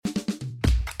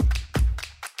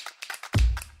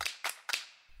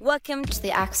Welcome to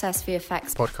the Access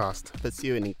VFX podcast,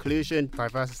 pursuing inclusion,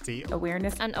 diversity,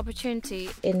 awareness and opportunity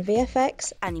in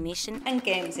VFX, animation and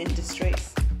games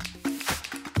industries.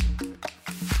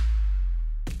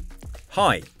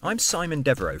 Hi, I'm Simon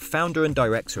Devereaux, founder and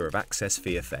director of Access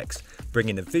VFX,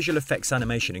 bringing the visual effects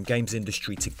animation and games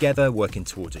industry together, working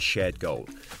towards a shared goal,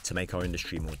 to make our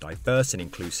industry more diverse and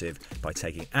inclusive by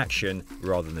taking action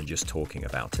rather than just talking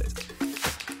about it.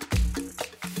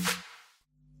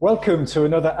 Welcome to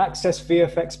another Access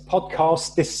VFX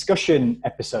podcast discussion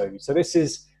episode. So this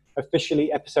is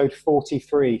officially episode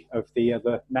 43 of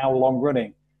the now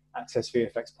long-running Access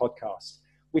VFX podcast.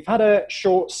 We've had a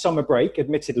short summer break,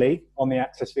 admittedly, on the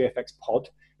Access VFX pod,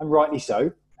 and rightly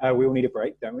so. We all need a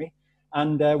break, don't we?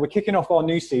 And we're kicking off our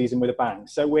new season with a bang.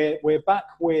 So we're back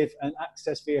with an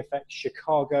Access VFX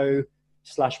Chicago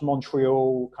 /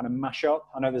 Montreal kind of mashup.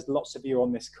 I know there's lots of you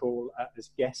on this call as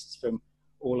guests from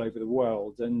all over the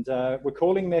world, and we're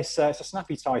calling this, it's a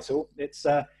snappy title. It's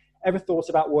ever thought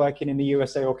about working in the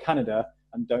USA or Canada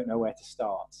and don't know where to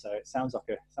start? So it sounds like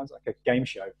a game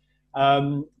show.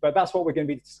 But that's what we're going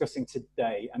to be discussing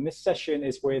today. And this session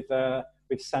is with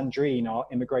Sandrine, our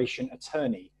immigration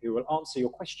attorney, who will answer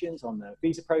your questions on the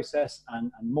visa process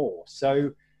and more.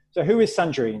 So who is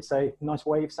Sandrine? Say, nice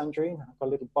wave, Sandrine. I've got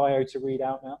a little bio to read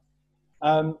out now.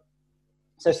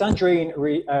 So Sandrine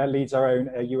leads our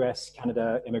own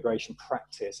US-Canada immigration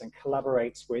practice and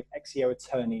collaborates with XEO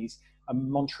Attorneys, a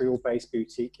Montreal-based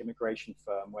boutique immigration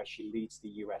firm where she leads the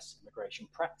US immigration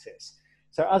practice.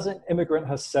 So as an immigrant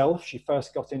herself, she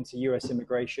first got into US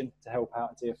immigration to help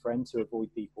out a dear friend to avoid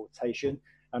deportation.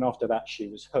 And after that, she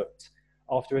was hooked.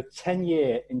 After a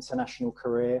 10-year international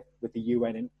career with the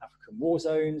UN in African war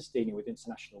zones, dealing with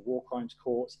international war crimes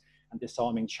courts and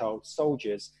disarming child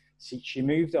soldiers, she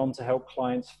moved on to help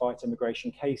clients fight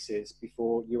immigration cases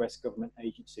before US government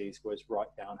agencies was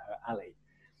right down her alley.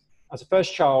 As a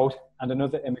first child and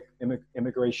another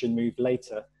immigration move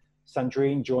later,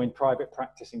 Sandrine joined private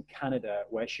practice in Canada,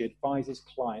 where she advises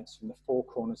clients from the four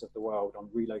corners of the world on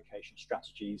relocation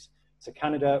strategies to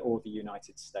Canada or the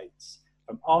United States.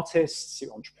 From artists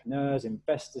to entrepreneurs,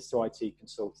 investors to IT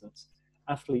consultants,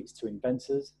 athletes to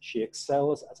inventors, she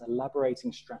excels at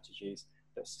elaborating strategies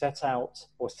that set our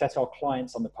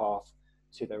clients on the path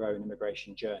to their own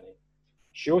immigration journey.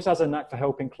 She also has a knack for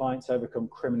helping clients overcome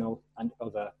criminal and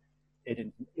other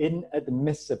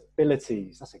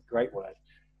inadmissibilities. That's a great word.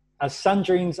 As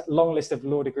Sandrine's long list of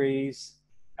law degrees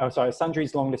and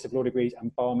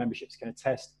bar memberships can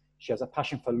attest, she has a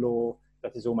passion for law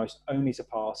that is almost only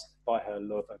surpassed by her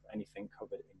love of anything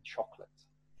covered in chocolate.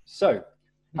 So,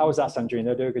 how was that, Sandrine?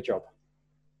 They'll do a good job.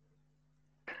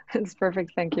 It's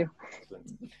perfect, thank you.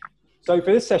 Excellent. So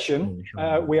for this session,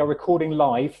 we are recording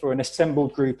live for an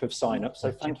assembled group of sign-ups. So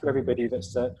thank you everybody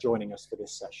that's joining us for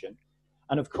this session.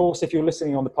 And of course, if you're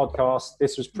listening on the podcast,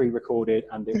 this was pre-recorded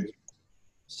and it was.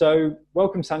 So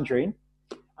welcome, Sandrine.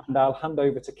 And I'll hand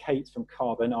over to Kate from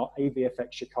Carbon, our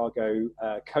AVFX Chicago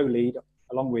co-lead,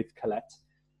 along with Colette,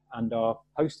 and our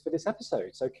host for this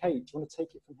episode. So Kate, do you want to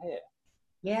take it from here?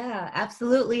 Yeah,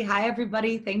 absolutely. Hi,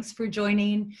 everybody. Thanks for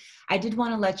joining. I did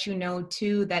want to let you know,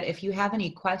 too, that if you have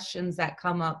any questions that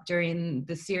come up during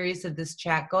the series of this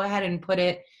chat, go ahead and put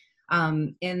it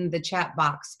in the chat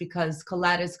box, because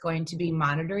Colette is going to be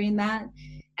monitoring that.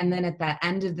 And then at the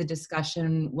end of the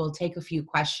discussion, we'll take a few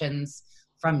questions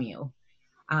from you.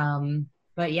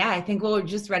 But yeah, I think we're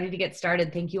just ready to get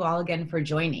started. Thank you all again for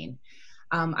joining.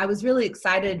 I was really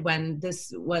excited when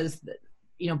this was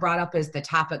brought up as the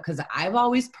topic, because I've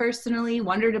always personally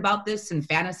wondered about this and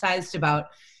fantasized about,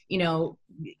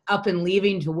 up and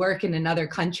leaving to work in another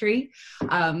country.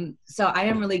 So I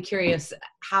am really curious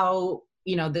how,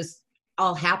 this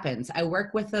all happens. I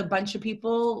work with a bunch of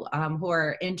people who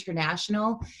are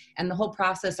international, and the whole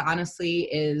process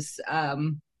honestly is a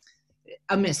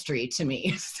mystery to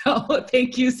me. So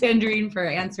thank you, Sandrine, for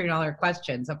answering all our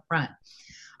questions up front.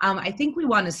 I think we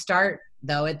want to start,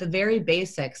 though, at the very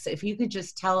basics. If you could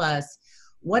just tell us,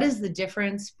 what is the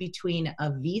difference between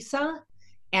a visa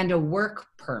and a work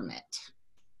permit?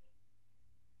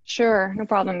 Sure, no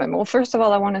problem. Well, first of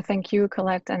all, I want to thank you,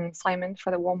 Colette and Simon,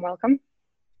 for the warm welcome.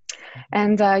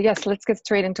 And yes, let's get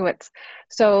straight into it.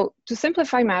 So to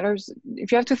simplify matters,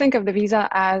 if you have to think of the visa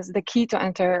as the key to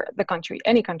enter the country,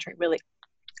 any country really,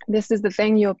 this is the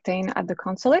thing you obtain at the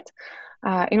consulate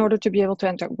in order to be able to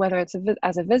enter, whether it's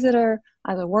as a visitor,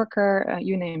 as a worker,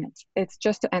 you name it. It's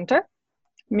just to enter,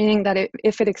 meaning that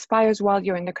if it expires while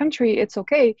you're in the country, it's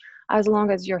okay, as long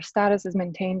as your status is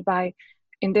maintained by,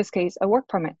 in this case, a work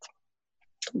permit.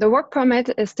 The work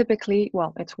permit is typically,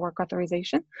 it's work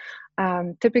authorization.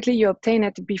 Typically, you obtain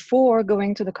it before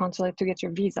going to the consulate to get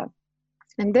your visa.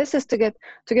 And this is to get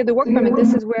the work permit.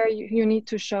 This is where you need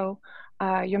to show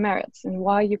your merits and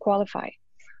why you qualify.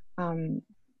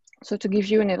 So to give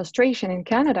you an illustration, in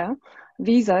Canada,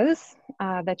 visas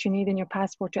that you need in your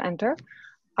passport to enter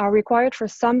are required for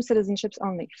some citizenships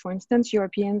only. For instance,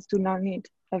 Europeans do not need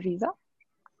a visa.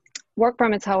 Work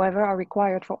permits, however, are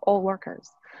required for all workers.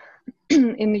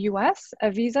 In the US,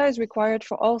 a visa is required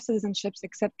for all citizenships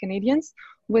except Canadians,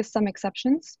 with some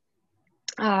exceptions.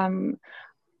 And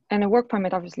a work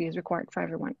permit obviously is required for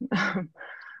everyone.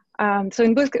 So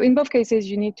in both cases,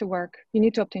 you need to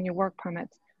obtain your work permit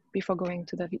before going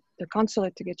to the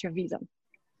consulate to get your visa.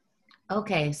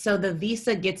 Okay, so the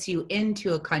visa gets you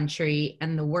into a country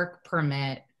and the work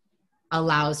permit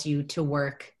allows you to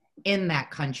work in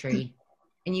that country.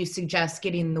 And you suggest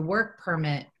getting the work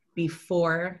permit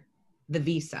before the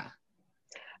visa.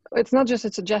 It's not just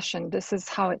a suggestion. This is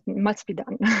how it must be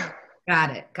done.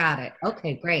 Got it.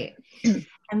 Okay, great.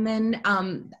 And then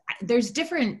there's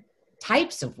different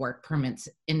types of work permits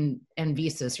and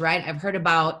visas, right? I've heard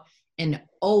about an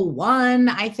O1,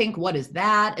 I think. What is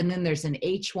that? And then there's an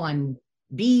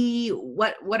H1B.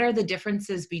 What are the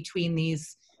differences between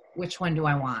these? Which one do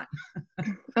I want?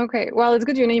 Okay, well, it's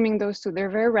good you're naming those two. They're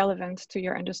very relevant to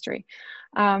your industry.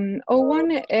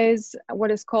 O1 is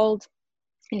what is called,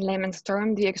 in layman's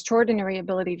term, the extraordinary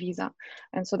ability visa.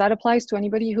 And so that applies to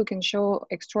anybody who can show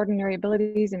extraordinary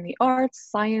abilities in the arts,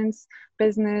 science,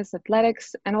 business,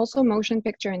 athletics, and also motion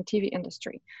picture and TV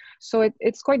industry. So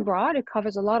it's quite broad. It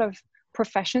covers a lot of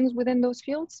professions within those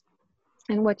fields.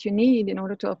 And what you need in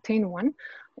order to obtain one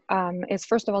is,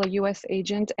 first of all, a US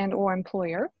agent and or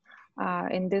employer.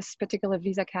 In this particular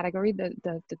visa category,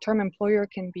 the term employer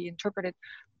can be interpreted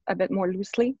a bit more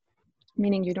loosely,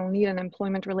 meaning you don't need an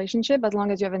employment relationship as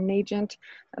long as you have an agent,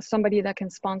 somebody that can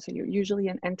sponsor you, usually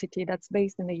an entity that's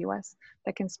based in the US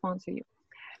that can sponsor you.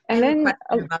 And then,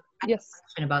 yes.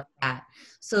 Question about that.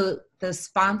 So the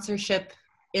sponsorship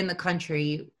in the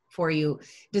country for you,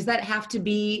 does that have to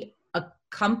be a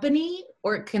company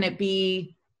or can it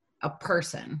be a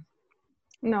person?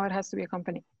 No, it has to be a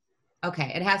company.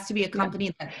 Okay, it has to be a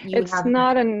company that you it's have. It's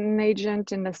not an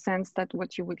agent in the sense that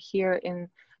what you would hear in,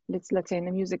 let's say, in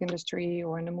the music industry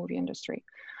or in the movie industry.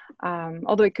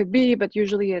 Although it could be, but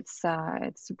usually it's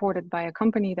supported by a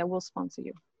company that will sponsor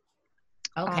you.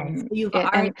 Okay, so you've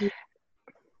already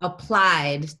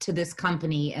applied to this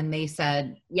company and they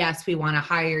said, yes, we want to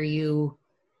hire you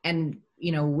and,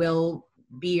 we'll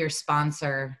be your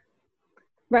sponsor.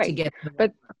 Right, to get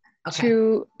but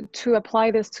to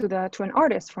apply this to an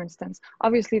artist, for instance,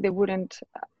 obviously they wouldn't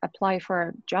apply for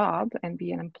a job and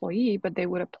be an employee, but they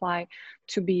would apply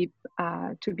to be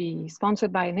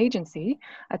sponsored by an agency,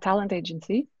 a talent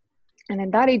agency. And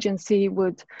then that agency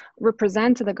would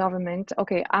represent to the government,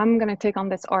 okay, I'm going to take on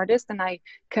this artist and I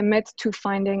commit to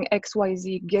finding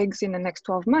XYZ gigs in the next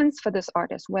 12 months for this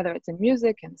artist, whether it's in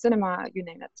music and cinema, you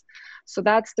name it. So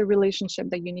that's the relationship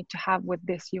that you need to have with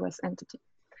this US entity.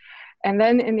 And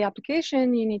then in the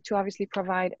application, you need to obviously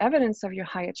provide evidence of your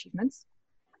high achievements.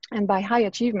 And by high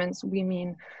achievements,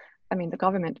 the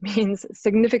government means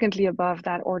significantly above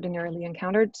that ordinarily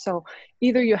encountered. So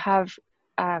either you have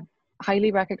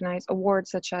highly recognized awards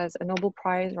such as a Nobel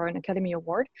Prize or an Academy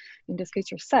Award. In this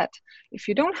case, you're set. If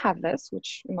you don't have this,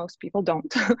 which most people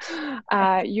don't,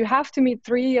 you have to meet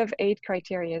 3 of 8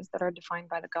 criteria that are defined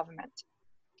by the government.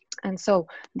 And so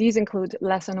these include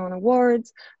lesser known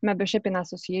awards, membership in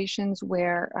associations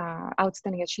where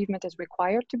outstanding achievement is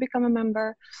required to become a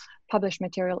member, publish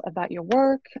material about your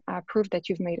work, prove that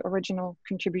you've made original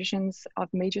contributions of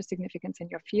major significance in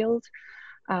your field.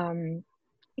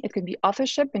 It can be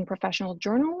authorship in professional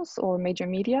journals or major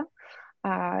media.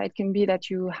 It can be that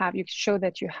you show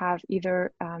that you have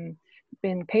either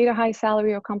been paid a high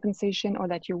salary or compensation, or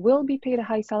that you will be paid a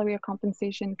high salary or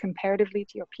compensation comparatively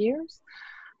to your peers.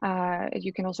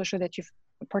 You can also show that you've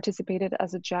participated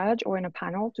as a judge or in a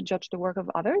panel to judge the work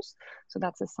of others. So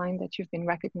that's a sign that you've been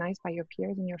recognized by your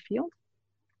peers in your field.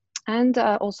 And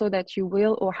also that you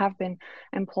will or have been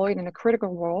employed in a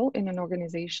critical role in an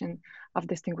organization of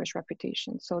distinguished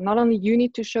reputation. So not only you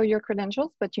need to show your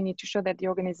credentials, but you need to show that the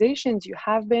organizations you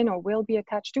have been or will be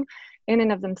attached to in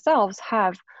and of themselves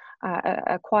have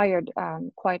acquired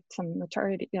quite some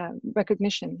notoriety,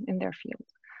 recognition in their field.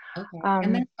 Okay.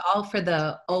 And that's all for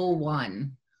the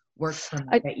O1 work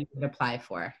permit that you could apply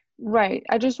for. Right.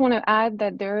 I just want to add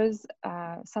that there is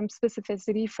some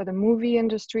specificity for the movie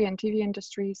industry and TV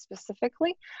industry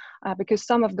specifically, because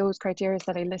some of those criteria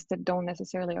that I listed don't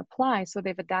necessarily apply. So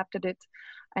they've adapted it,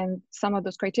 and some of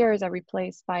those criteria are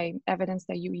replaced by evidence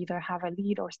that you either have a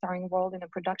lead or starring role in a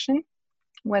production.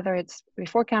 whether it's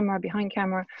before camera, behind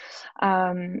camera,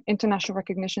 international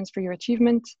recognitions for your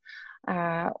achievement,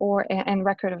 and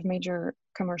record of major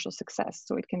commercial success.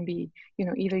 So it can be,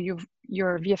 either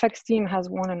your VFX team has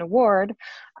won an award,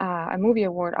 a movie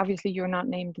award. Obviously, you're not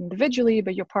named individually,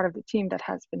 but you're part of the team that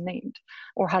has been named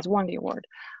or has won the award.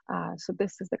 So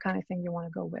this is the kind of thing you want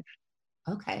to go with.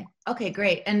 Okay,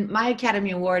 great. And my Academy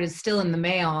Award is still in the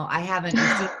mail. I haven't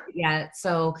received it yet,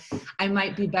 so I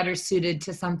might be better suited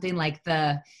to something like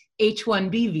the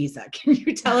H-1B visa. Can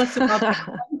you tell us about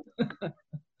that?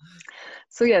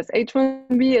 So yes,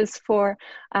 H-1B is for,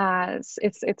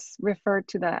 it's referred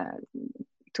to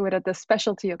it as the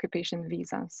specialty occupation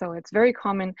visa. So it's very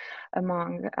common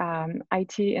among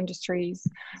IT industries,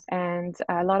 and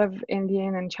a lot of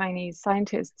Indian and Chinese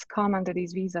scientists come under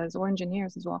these visas, or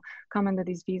engineers as well, come under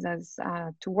these visas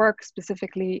to work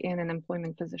specifically in an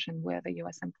employment position with a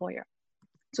US employer.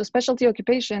 So specialty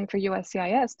occupation for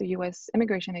USCIS, the US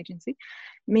Immigration Agency,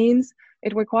 means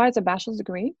it requires a bachelor's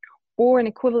degree or an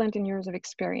equivalent in years of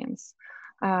experience.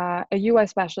 A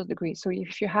US bachelor's degree. So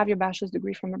if you have your bachelor's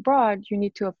degree from abroad, you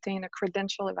need to obtain a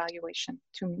credential evaluation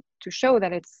to show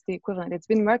that it's the equivalent. It's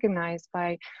been recognized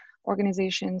by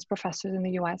organizations, professors in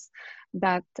the US,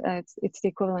 that it's the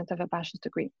equivalent of a bachelor's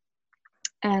degree.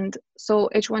 And so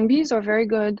H-1Bs are very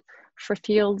good for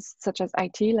fields such as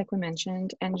IT, like we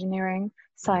mentioned, engineering,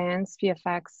 science,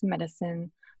 VFX,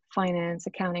 medicine, finance,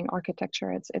 accounting,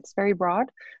 architecture. It's very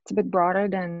broad. It's a bit broader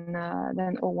than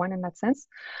O1 in that sense.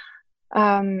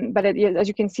 But as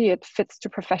you can see, it fits to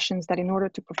professions that in order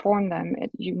to perform them,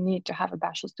 you need to have a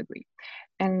bachelor's degree.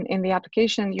 And in the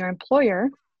application, your employer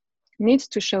needs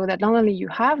to show that not only you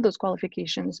have those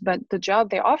qualifications, but the job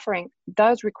they're offering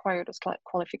does require those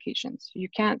qualifications. You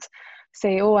can't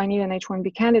say, oh, I need an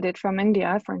H-1B candidate from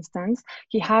India, for instance.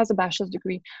 He has a bachelor's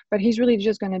degree, but he's really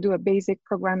just going to do a basic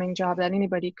programming job that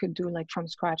anybody could do, like from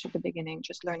scratch at the beginning,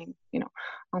 just learning,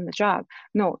 on the job.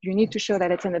 No, you need to show that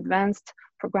it's an advanced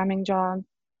programming job,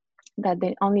 that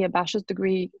only a bachelor's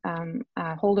degree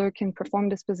holder can perform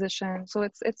this position. So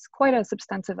it's quite a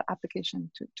substantive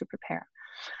application to prepare.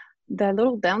 The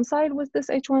little downside with this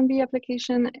H-1B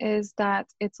application is that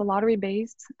it's a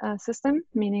lottery-based system,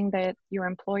 meaning that your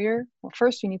employer, well,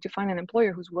 first you need to find an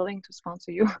employer who's willing to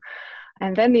sponsor you,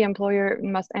 and then the employer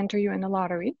must enter you in a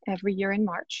lottery every year in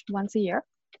March, once a year.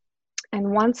 And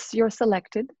once you're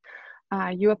selected,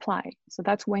 you apply. So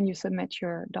that's when you submit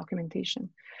your documentation.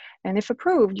 And if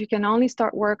approved, you can only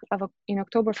start work in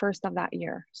October 1st of that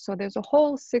year. So there's a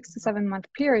whole 6 to 7 month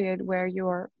period where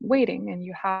you're waiting, and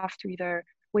you have to either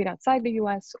wait outside the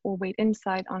US or wait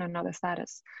inside on another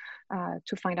status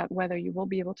to find out whether you will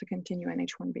be able to continue an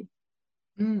H-1B.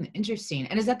 Interesting.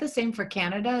 And is that the same for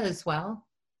Canada as well?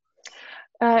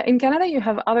 In Canada, you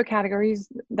have other categories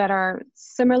that are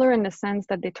similar in the sense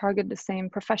that they target the same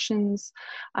professions.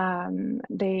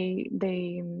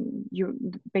 Your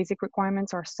basic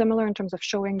requirements are similar in terms of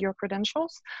showing your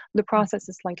credentials. The process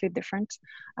is slightly different,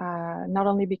 not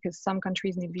only because some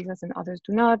countries need visas and others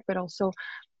do not, but also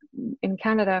in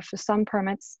Canada, for some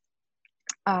permits,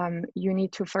 you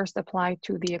need to first apply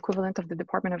to the equivalent of the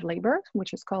Department of Labor,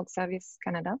 which is called Service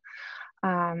Canada.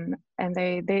 And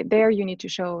there you need to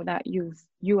show that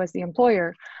you as the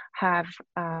employer have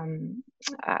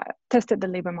tested the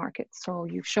labor market. So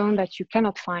you've shown that you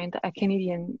cannot find a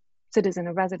Canadian citizen,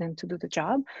 a resident, to do the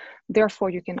job. Therefore,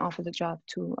 you can offer the job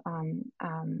to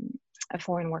a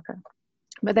foreign worker.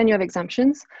 But then you have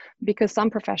exemptions, because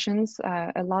some professions,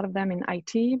 a lot of them in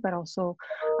IT, but also,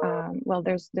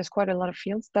 there's quite a lot of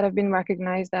fields that have been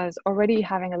recognized as already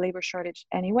having a labor shortage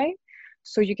anyway.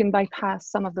 So you can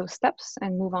bypass some of those steps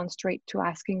and move on straight to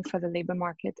asking for the labor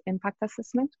market impact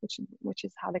assessment, which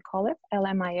is how they call it,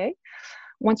 LMIA.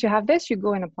 Once you have this, you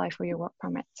go and apply for your work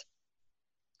permit.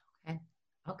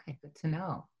 Okay, good to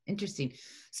know. Interesting.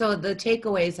 So the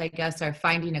takeaways, I guess, are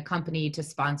finding a company to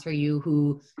sponsor you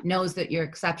who knows that you're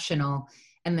exceptional,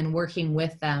 and then working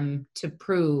with them to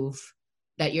prove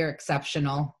that you're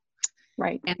exceptional.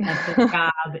 Right. And that the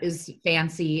job is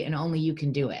fancy and only you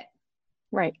can do it.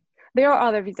 Right. There are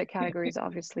other visa categories,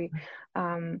 obviously,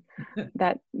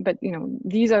 but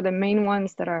these are the main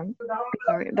ones that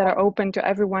are open to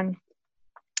everyone,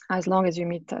 as long as you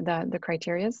meet the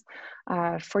criterias.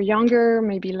 For younger,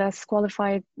 maybe less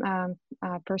qualified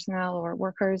personnel or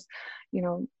workers,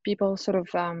 people sort of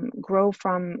grow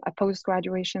from a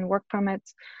post-graduation work permit.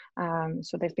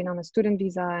 So they've been on a student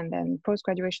visa, and then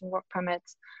post-graduation work permit,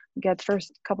 get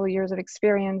first couple of years of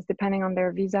experience, depending on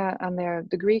their visa, on their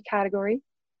degree category.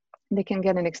 They can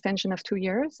get an extension of 2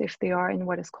 years if they are in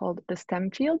what is called the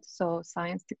STEM field, so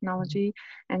science, technology,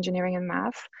 engineering, and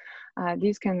math.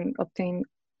 These can obtain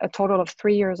a total of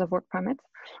 3 years of work permit.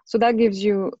 So that gives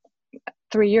you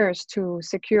 3 years to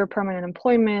secure permanent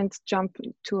employment, jump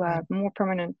to a more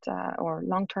permanent or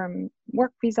long-term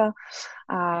work visa,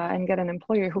 and get an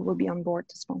employer who will be on board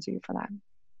to sponsor you for that.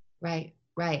 Right.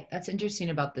 Right. That's interesting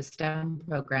about the STEM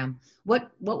program.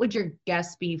 What would your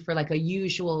guess be for like a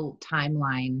usual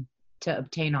timeline to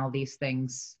obtain all these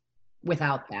things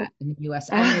without that in the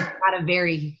US? I mean, it's got to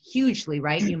vary hugely,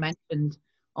 right? You mentioned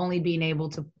only being able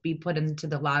to be put into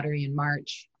the lottery in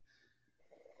March.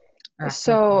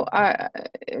 So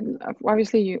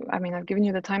obviously, I've given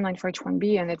you the timeline for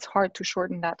H-1B, and it's hard to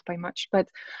shorten that by much. But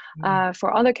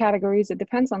for other categories, it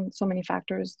depends on so many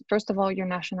factors. First of all, your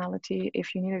nationality,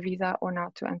 if you need a visa or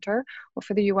not to enter. Well,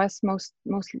 for the US, most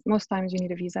times you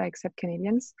need a visa, except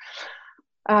Canadians.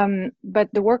 But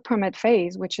the work permit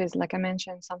phase, which is, like I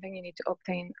mentioned, something you need to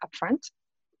obtain upfront,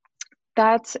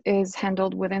 that is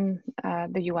handled within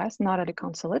the US, not at a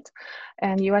consulate.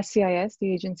 And USCIS,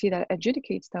 the agency that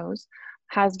adjudicates those,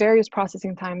 has various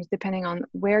processing times depending on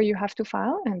where you have to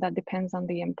file, and that depends on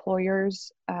the employer's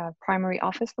primary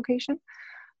office location.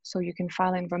 So you can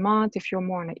file in Vermont if you're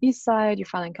more on the east side, you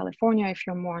file in California if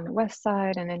you're more on the west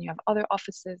side, and then you have other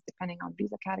offices depending on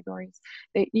visa categories.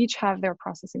 They each have their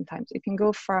processing times. It can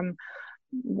go from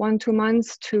 1-2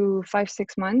 months to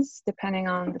 5-6 months, depending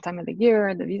on the time of the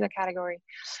year, the visa category.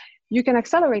 You can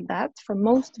accelerate that for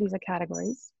most visa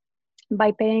categories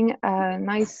by paying a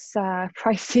nice,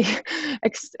 pricey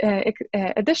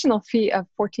additional fee of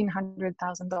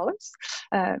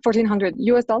 $1,400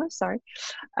 US dollars, sorry.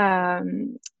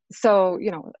 So,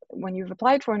 when you've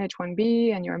applied for an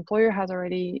H-1B and your employer has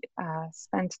already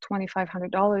spent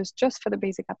 $2,500 just for the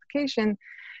basic application,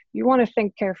 you want to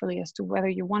think carefully as to whether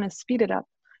you want to speed it up.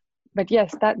 But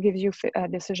yes, that gives you a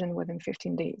decision within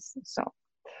 15 days. So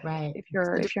right. if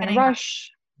you're in a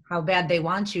rush, how bad they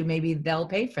want you, maybe they'll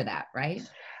pay for that, right?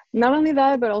 Not only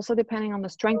that, but also depending on the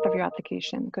strength of your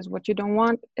application, because what you don't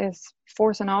want is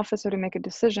force an officer to make a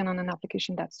decision on an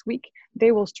application that's weak.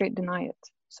 They will straight deny it.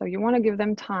 So you want to give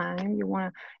them time.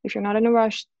 If you're not in a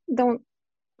rush, don't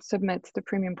submit the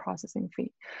premium processing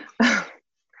fee.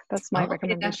 That's my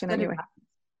recommendation anyway.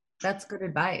 That's good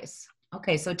advice.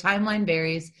 Okay, so timeline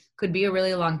varies. Could be a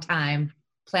really long time.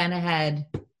 Plan ahead.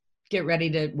 Get ready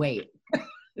to wait.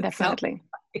 Definitely.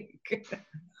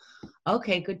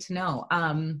 Okay, good to know.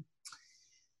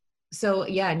 So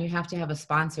yeah, and you have to have a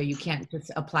sponsor. You can't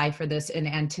just apply for this in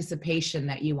anticipation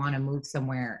that you want to move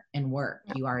somewhere and work.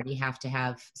 You already have to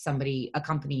have a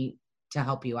company to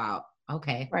help you out.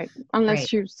 Okay. Right.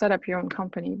 Unless you set up your own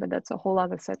company, but that's a whole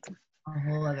other set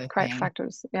of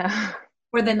factors. Yeah.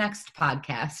 For the next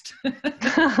podcast.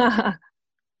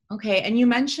 Okay. And you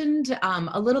mentioned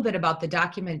a little bit about the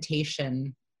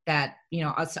documentation that,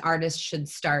 us artists should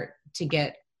start to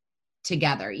get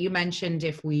together. You mentioned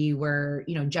if we were,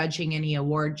 judging any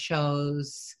award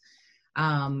shows,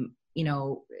 would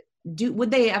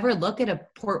they ever look at a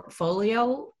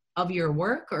portfolio of your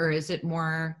work, or is it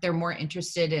they're more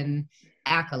interested in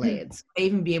accolades? Would they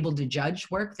even be able to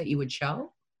judge work that you would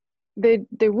show? They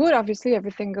would. Obviously,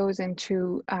 everything goes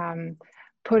into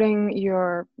putting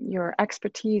your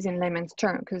expertise in layman's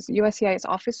terms, because USCIS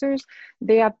officers,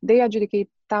 they adjudicate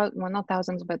not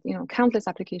thousands, but countless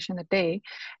applications a day,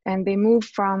 and they move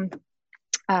from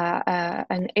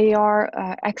an AR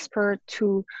expert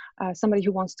to somebody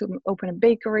who wants to open a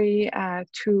bakery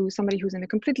to somebody who's in a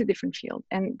completely different field,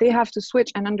 and they have to switch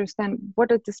and understand what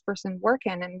does this person work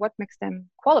in and what makes them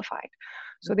qualified.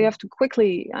 So they have to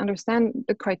quickly understand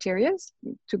the criteria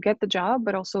to get the job,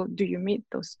 but also, do you meet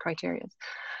those criteria?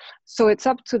 So it's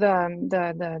up to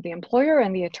the employer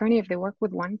and the attorney, if they work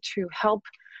with one, to help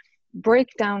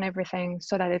break down everything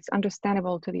so that it's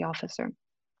understandable to the officer.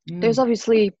 There's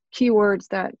obviously keywords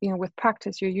that, with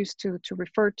practice you're used to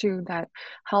refer to, that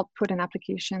help put an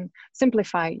application,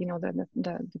 simplify,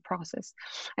 the process.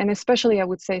 And especially, I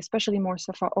would say, especially more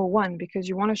so for O1, because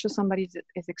you want to show somebody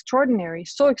is extraordinary,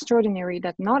 so extraordinary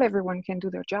that not everyone can do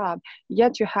their job,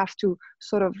 yet you have to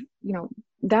sort of,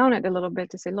 down it a little bit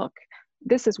to say, look,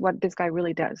 this is what this guy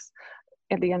really does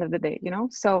at the end of the day,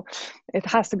 so it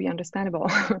has to be understandable.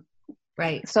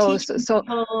 Right. So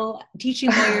teaching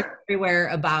lawyers everywhere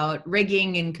about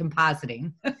rigging and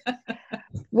compositing.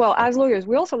 Well, as lawyers,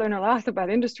 we also learn a lot about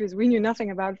industries we knew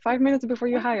nothing about 5 minutes before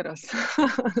you hired us.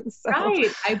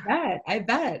 Right. I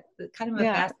bet. Kind of a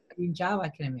fascinating job, I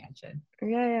can imagine.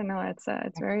 Yeah. No, it's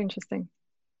very interesting.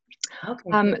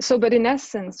 Okay. But in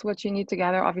essence, what you need to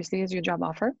gather, obviously, is your job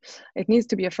offer. It needs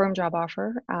to be a firm job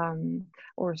offer,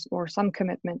 or some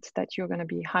commitment that you're going to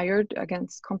be hired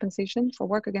against compensation, for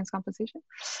work against compensation.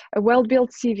 A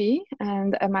well-built CV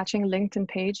and a matching LinkedIn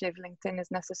page if LinkedIn is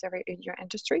necessary in your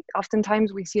industry.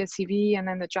 Oftentimes we see a CV and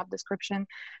then the job description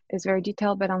is very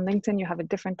detailed, but on LinkedIn you have a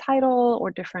different title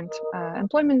or different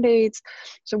employment dates.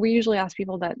 So we usually ask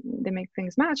people that they make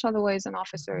things match, otherwise an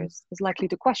officer is likely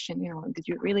to question, did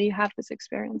you really have this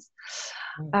experience?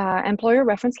 Employer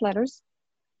reference letters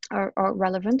are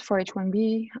relevant for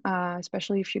H-1B,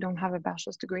 especially if you don't have a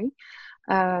bachelor's degree.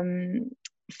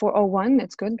 For O1,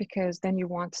 it's good because then you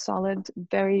want solid,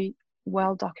 very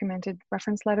well documented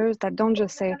reference letters that don't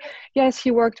just say, yes,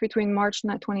 he worked between March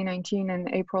 2019 and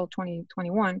April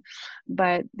 2021,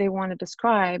 but they want to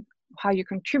describe how you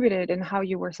contributed and how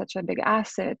you were such a big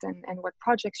asset, and what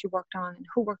projects you worked on and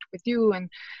who worked with you, and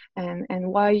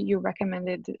why you're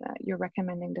recommending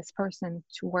this person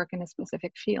to work in a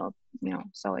specific field.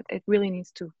 So it really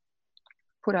needs to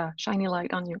put a shiny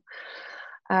light on you.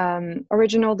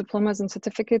 Original diplomas and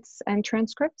certificates and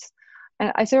transcripts.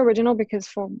 I say original because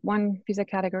for one visa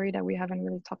category that we haven't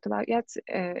really talked about yet,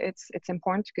 it's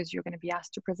important because you're going to be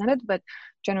asked to present it, but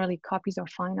generally copies are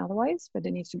fine otherwise, but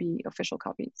there needs to be official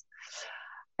copies.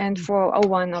 And for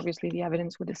O1, obviously the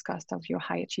evidence we discussed of your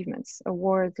high achievements,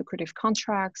 awards, lucrative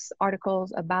contracts,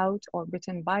 articles about or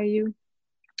written by you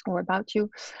or about you,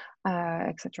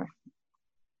 etc.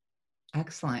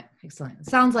 Excellent.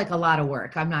 Sounds like a lot of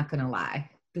work. I'm not going to lie.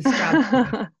 This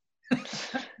job.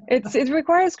 It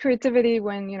requires creativity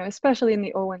when, especially in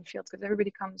the O1 field, because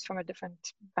everybody comes from a different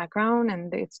background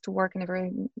and it's to work in a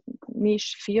very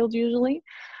niche field usually.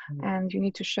 And you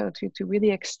need to show to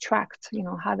really extract,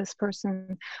 how this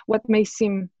person, what may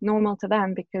seem normal to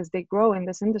them because they grow in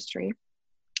this industry,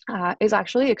 is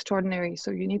actually extraordinary.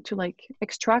 So you need to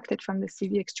extract it from the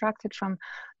CV, extract it from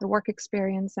the work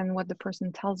experience and what the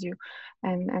person tells you,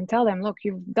 and tell them, look,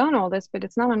 you've done all this, but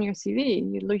it's not on your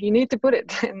CV. You need to put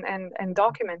it and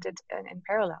document it in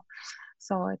parallel.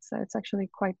 So it's actually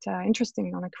quite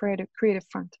interesting on a creative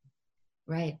front.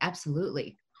 Right,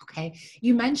 absolutely. Okay,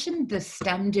 you mentioned the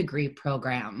STEM degree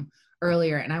program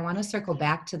earlier, and I want to circle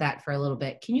back to that for a little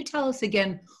bit. Can you tell us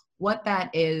again what that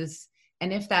is,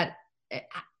 and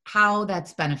how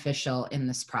that's beneficial in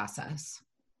this process?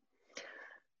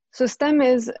 So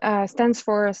STEM stands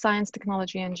for science,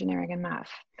 technology, engineering, and math.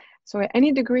 So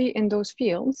any degree in those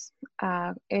fields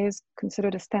is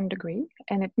considered a STEM degree.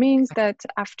 And it means that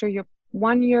after your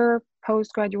 1 year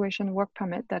post-graduation work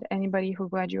permit that anybody who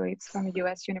graduates from a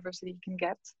US university can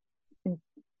get,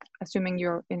 assuming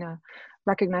you're in a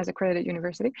recognized accredited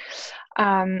university,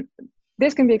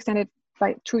 this can be extended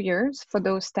by 2 years for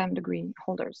those STEM degree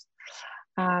holders.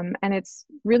 And it's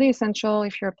really essential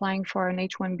if you're applying for an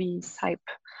H-1B type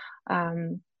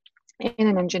in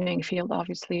an engineering field,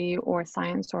 obviously, or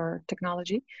science or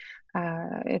technology.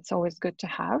 It's always good to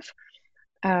have.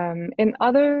 In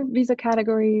other visa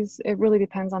categories, it really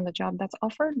depends on the job that's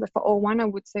offered. But for O1, I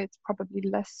would say it's probably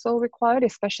less so required,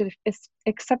 especially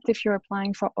except if you're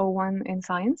applying for O1 in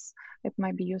science, it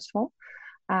might be useful.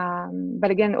 But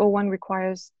again, O1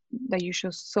 requires that you show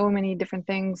so many different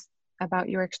things about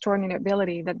your extraordinary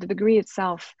ability that the degree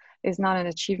itself is not an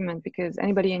achievement, because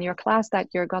anybody in your class that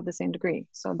year got the same degree.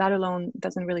 So that alone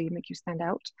doesn't really make you stand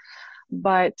out.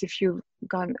 But if you've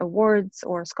gotten awards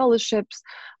or scholarships,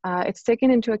 it's taken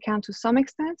into account to some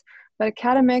extent, but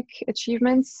academic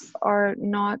achievements are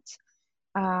not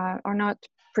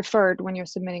preferred when you're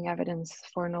submitting evidence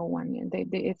for an O1.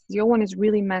 The O1 is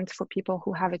really meant for people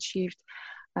who have achieved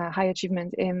high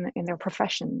achievement in their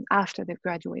profession after they've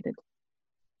graduated.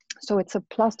 So it's a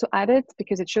plus to add it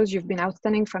because it shows you've been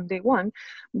outstanding from day one,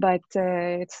 but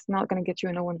it's not going to get you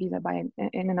an O1 visa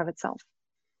in and of itself.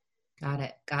 Got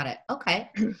it.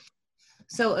 Okay.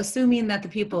 So assuming that the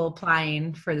people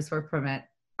applying for this work permit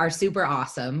are super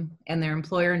awesome and their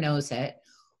employer knows it,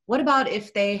 what about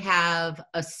if they have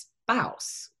a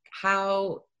spouse?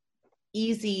 How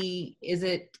easy is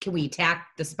it? Can we tack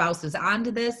the spouses onto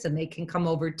this and they can come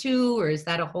over too? Or is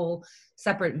that a whole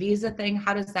separate visa thing?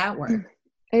 How does that work?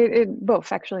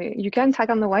 Both, actually. You can tag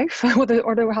on the wife or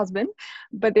the husband,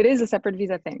 but it is a separate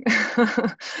visa thing.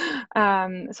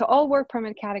 So all work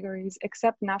permit categories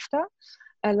except NAFTA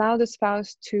allow the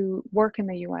spouse to work in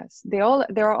the US.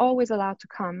 They're always allowed to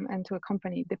come and to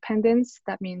accompany dependents.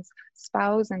 That means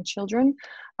spouse and children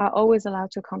are always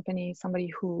allowed to accompany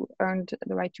somebody who earned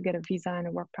the right to get a visa and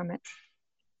a work permit.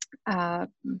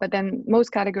 But then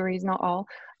most categories, not all,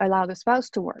 allow the spouse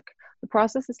to work. The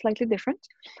process is slightly different.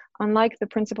 Unlike the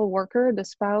principal worker, the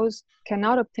spouse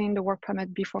cannot obtain the work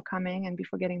permit before coming and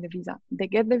before getting the visa. They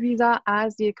get the visa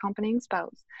as the accompanying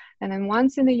spouse. And then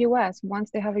once in the US, once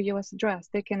they have a US address,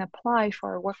 they can apply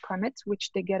for a work permit,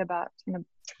 which they get about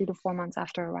 3 to 4 months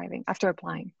after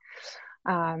applying.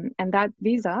 And that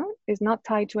visa is not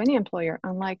tied to any employer,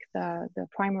 unlike the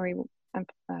primary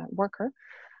worker,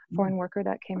 foreign worker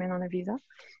that came in on a visa.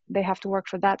 They have to work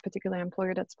for that particular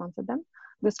employer that sponsored them.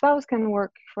 The spouse can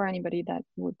work for anybody that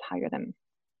would hire them.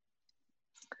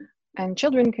 And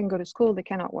children can go to school, they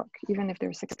cannot work. Even if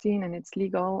they're 16 and it's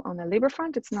legal on the labor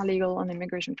front, it's not legal on the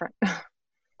immigration front.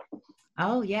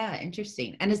 Oh yeah,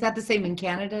 interesting. And is that the same in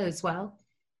Canada as well?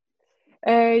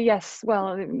 Yes,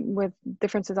 well, with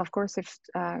differences, of course. If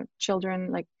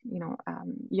children, like,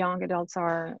 young adults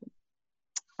are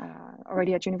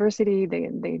already at university,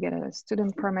 they get a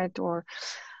student permit, or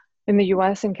in the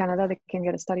US and Canada, they can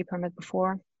get a study permit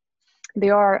before.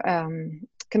 There are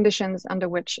conditions under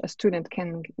which a student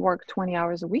can work 20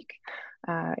 hours a week,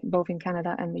 both in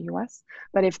Canada and the US.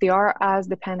 But if they are as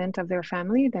dependent of their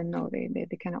family, then no,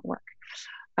 they cannot work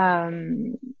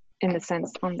in the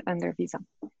sense on their visa.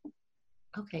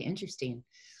 Okay, interesting.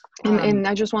 And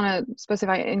I just want to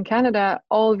specify, in Canada,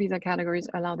 all visa categories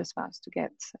allow the spouse to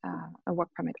get a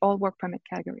work permit. All work permit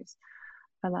categories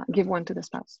give one to the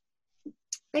spouse.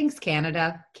 Thanks,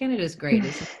 Canada. Canada's great,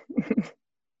 isn't it?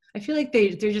 I feel like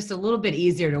they're just a little bit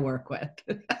easier to work with.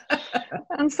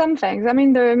 On some things. I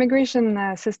mean, the immigration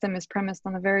system is premised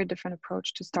on a very different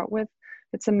approach to start with.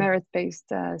 It's a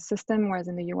merit-based system, whereas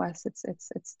in the US,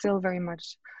 it's still very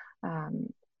much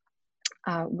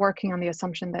working on the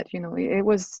assumption that it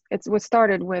was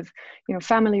started with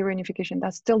family reunification.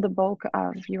 That's still the bulk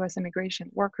of U.S.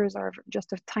 immigration. Workers are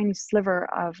just a tiny sliver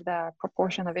of the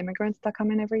proportion of immigrants that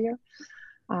come in every year.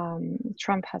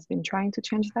 Trump has been trying to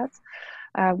change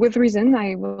that with reason.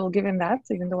 I will give him that,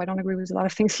 even though I don't agree with a lot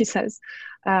of things he says.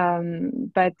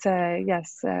 But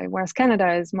yes, whereas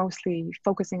Canada is mostly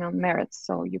focusing on merits.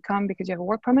 So you come because you have a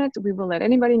work permit. We will let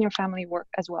anybody in your family work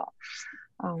as well.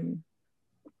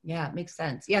 Yeah, it makes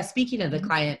sense. Yeah, speaking of the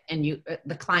climate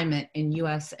in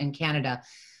US and Canada,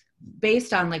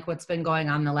 based on like what's been going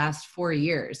on the last 4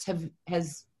 years,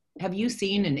 have you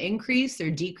seen an increase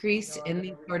or decrease in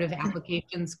these sort of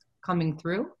applications coming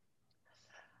through?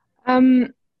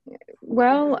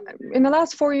 Well, in the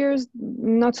last 4 years,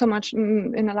 not so much.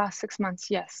 In the last 6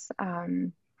 months, yes.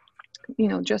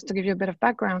 Just to give you a bit of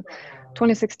background,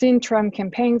 2016 Trump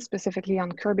campaigned specifically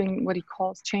on curbing what he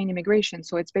calls chain immigration.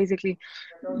 So it's basically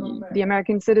the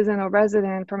American citizen or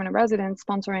resident, permanent resident,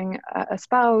 sponsoring a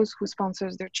spouse who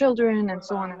sponsors their children, and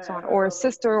so on and so on, or a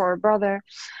sister or a brother.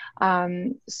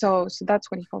 So that's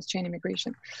what he calls chain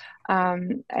immigration.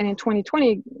 And in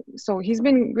 2020, so he's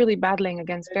been really battling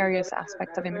against various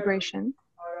aspects of immigration.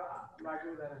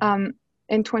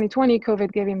 In 2020,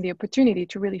 COVID gave him the opportunity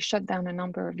to really shut down a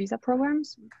number of visa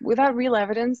programs without real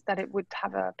evidence that it would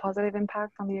have a positive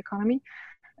impact on the economy.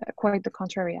 Quite the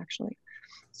contrary, actually.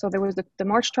 So there was the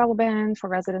March travel ban for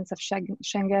residents of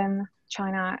Schengen,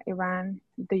 China, Iran,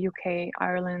 the UK,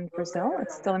 Ireland, Brazil.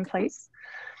 It's still in place.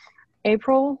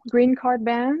 April green card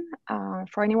ban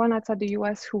for anyone outside the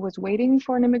US who was waiting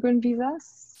for an immigrant visa.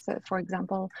 So for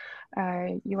example,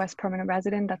 a US permanent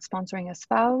resident that's sponsoring a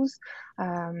spouse,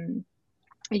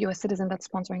 a US citizen that's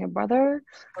sponsoring a brother,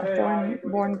 a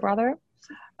foreign-born brother,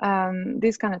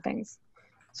 these kind of things.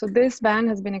 So this ban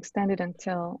has been extended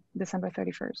until December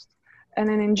 31st. And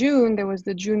then in June, there was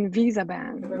the June visa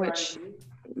ban, which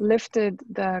lifted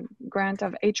the grant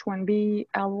of H-1B,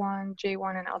 L-1,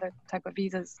 J-1, and other type of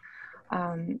visas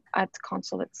at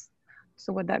consulates.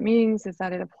 So what that means is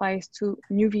that it applies to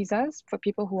new visas for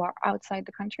people who are outside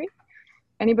the country.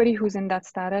 Anybody who's in that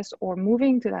status or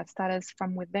moving to that status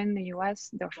from within the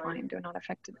US, they're fine, they're not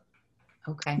affected.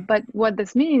 Okay. But what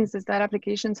this means is that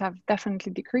applications have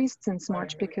definitely decreased since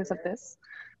March because of this,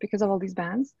 because of all these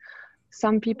bans.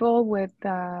 Some people with,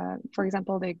 for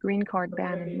example, the green card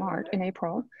ban in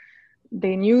April,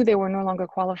 they knew they were no longer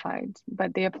qualified,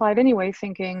 but they applied anyway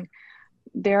thinking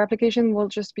their application will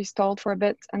just be stalled for a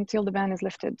bit until the ban is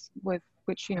lifted, with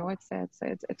which,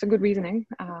 it's a good reasoning,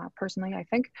 personally, I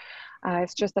think.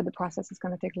 It's just that the process is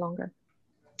going to take longer.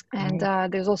 And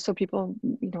there's also people,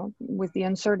 with the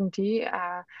uncertainty,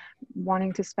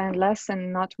 wanting to spend less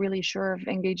and not really sure of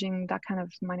engaging that kind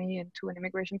of money into an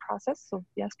immigration process. So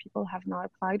yes, people have not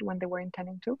applied when they were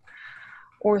intending to,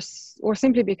 or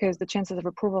simply because the chances of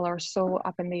approval are so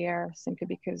up in the air, simply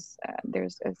because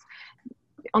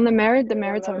on the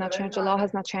merits have not changed. The law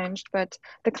has not changed, but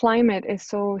the climate is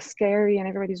so scary and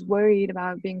everybody's worried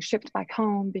about being shipped back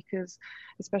home because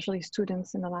especially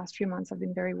students in the last few months have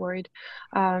been very worried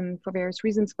for various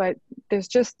reasons. But there's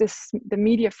just the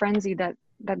media frenzy that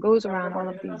goes around all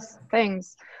of these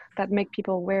things that make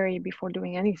people wary before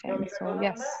doing anything. So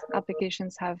yes,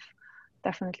 applications have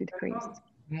definitely decreased.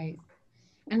 Right.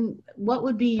 And what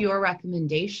would be your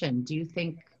recommendation? Do you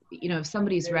think, if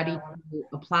somebody's ready to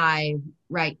apply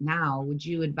right now, would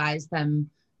you advise them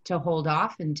to hold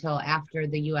off until after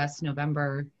the US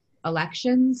November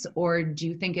elections? Or do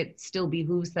you think it still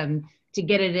behooves them to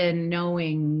get it in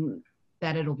knowing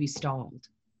that it'll be stalled?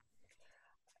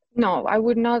 No, I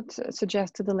would not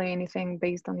suggest to delay anything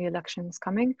based on the elections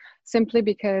coming, simply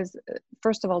because,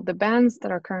 first of all, the bans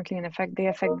that are currently in effect, they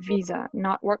affect visa,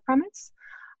 not work permits.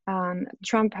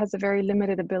 Trump has a very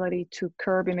limited ability to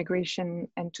curb immigration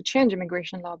and to change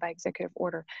immigration law by executive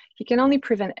order. He can only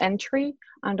prevent entry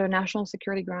under national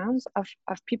security grounds of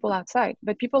people outside,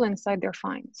 but people inside, they're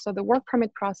fine. So the work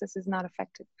permit process is not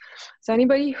affected. So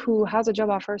anybody who has a job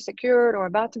offer secured or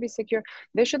about to be secured,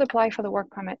 they should apply for the work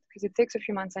permit because it takes a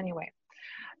few months anyway.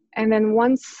 And then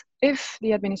if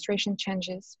the administration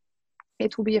changes,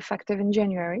 it will be effective in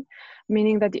January,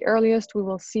 meaning that the earliest we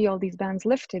will see all these bans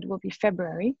lifted will be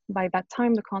February. By that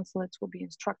time, the consulates will be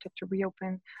instructed to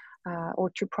reopen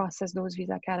or to process those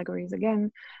visa categories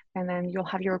again, and then you'll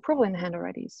have your approval in hand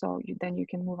already. So then you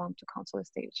can move on to consulate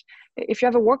stage. If you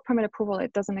have a work permit approval,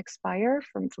 it doesn't expire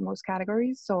for most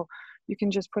categories, so you can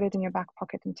just put it in your back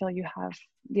pocket until you have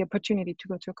the opportunity to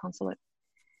go to a consulate.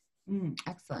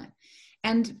 Excellent.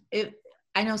 And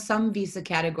I know some visa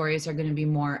categories are going to be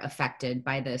more affected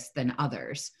by this than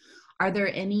others. Are there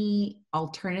any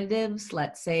alternatives,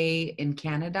 let's say in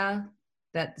Canada,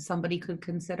 that somebody could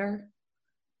consider?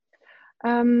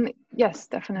 Yes,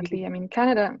 definitely. I mean,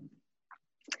 Canada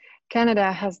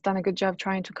has done a good job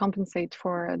trying to compensate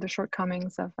for the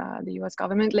shortcomings of the U.S.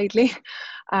 government lately,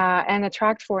 and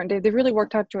they've really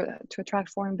worked hard to attract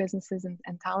foreign businesses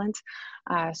and talent.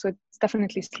 So it's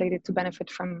definitely slated to benefit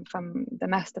from the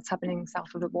mess that's happening south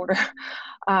of the border.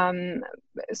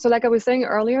 So like I was saying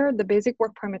earlier, the basic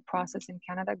work permit process in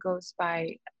Canada goes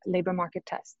by labor market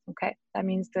test. Okay, that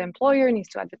means the employer needs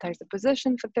to advertise the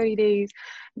position for 30 days.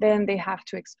 Then they have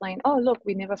to explain, oh, look,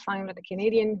 we never found a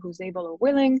Canadian who's able or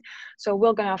willing, so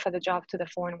we're going to offer the job to the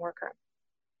foreign worker.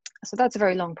 So that's a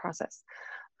very long process.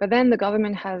 But then the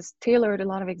government has tailored a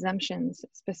lot of exemptions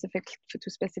specific to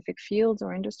specific fields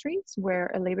or industries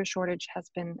where a labor shortage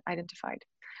has been identified.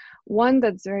 One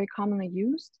that's very commonly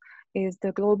used is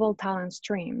the global talent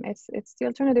stream. It's the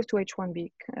alternative to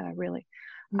H-1B, really.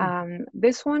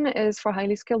 This one is for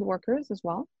highly skilled workers as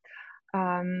well.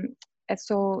 And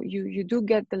so you do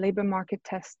get the labor market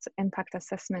test impact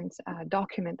assessment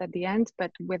document at the end,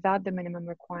 but without the minimum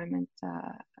requirement,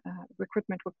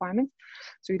 recruitment requirement.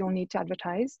 So you don't need to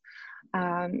advertise.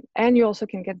 And you also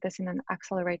can get this in an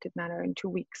accelerated manner in 2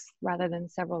 weeks rather than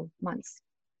several months.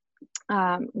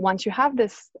 Once you have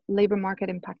this labor market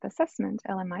impact assessment,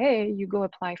 LMIA, you go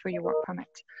apply for your work permit.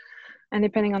 And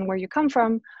depending on where you come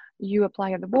from, you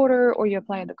apply at the border or you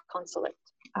apply at the consulate.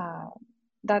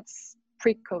 That's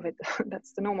pre-COVID.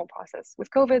 That's the normal process. With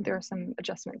COVID, there are some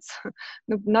adjustments.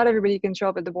 Not everybody can show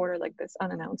up at the border like this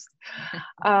unannounced,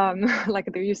 like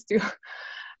they're used to.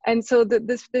 And so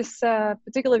this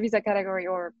particular visa category,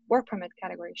 or work permit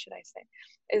category, should I say,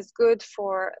 is good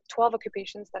for 12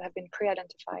 occupations that have been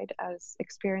pre-identified as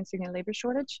experiencing a labor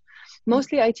shortage,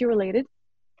 mostly IT related.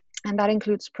 And that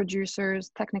includes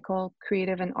producers, technical,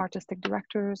 creative, and artistic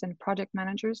directors, and project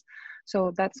managers.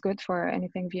 So that's good for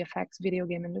anything VFX, video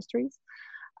game industries.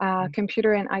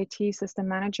 Computer and IT system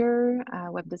manager,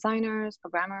 web designers,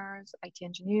 programmers, IT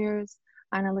engineers,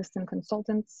 analysts and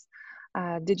consultants,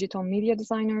 digital media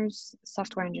designers,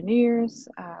 software engineers,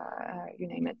 you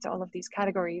name it, all of these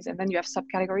categories. And then you have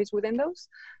subcategories within those.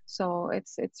 So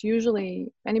it's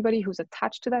usually anybody who's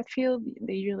attached to that field,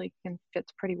 they usually can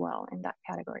fit pretty well in that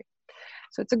category.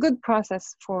 So it's a good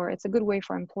process it's a good way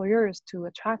for employers to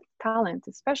attract talent,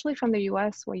 especially from the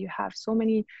US, where you have so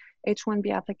many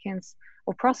H-1B applicants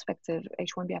or prospective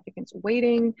H-1B applicants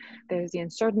waiting. There's the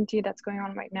uncertainty that's going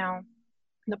on right now.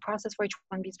 The process for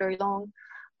H-1B is very long.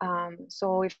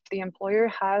 So if the employer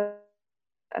has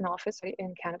an office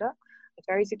in Canada, it's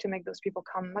very easy to make those people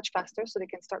come much faster so they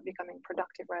can start becoming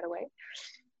productive right away.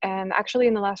 And actually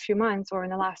in the last few months or in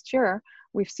the last year,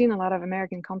 we've seen a lot of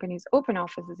American companies open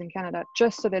offices in Canada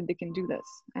just so that they can do this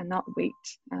and not wait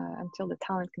until the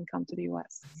talent can come to the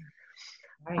US.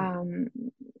 Right.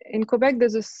 In Quebec,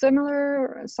 there's a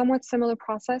somewhat similar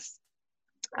process.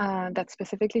 That's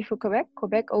specifically for Quebec.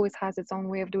 Quebec always has its own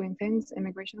way of doing things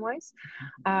immigration-wise.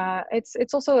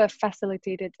 It's also a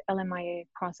facilitated LMIA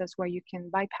process where you can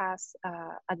bypass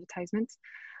advertisements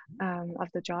of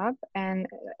the job. And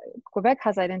Quebec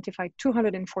has identified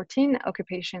 214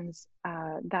 occupations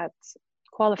that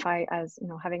qualify as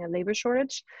having a labor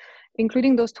shortage,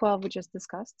 including those 12 we just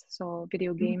discussed. So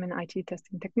video game and IT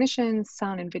testing technicians,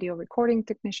 sound and video recording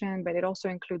technician, but it also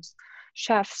includes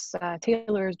chefs,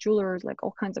 tailors, jewelers, like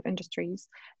all kinds of industries,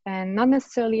 and not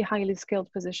necessarily highly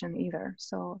skilled position either.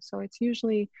 So it's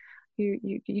usually,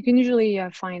 you can usually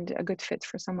find a good fit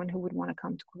for someone who would want to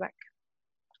come to Quebec.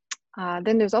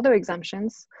 Then there's other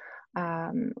exemptions.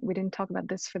 We didn't talk about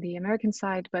this for the American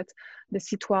side, but the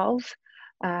C12,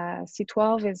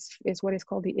 C12 is what is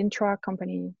called the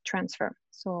intra-company transfer.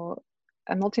 So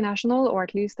a multinational, or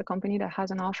at least a company that has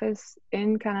an office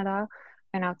in Canada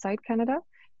and outside Canada,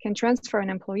 can transfer an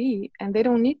employee, and they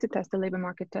don't need to test the labor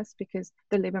market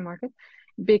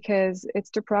because it's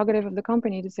the prerogative of the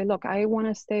company to say, look, I want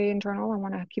to stay internal, I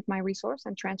want to keep my resource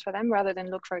and transfer them rather than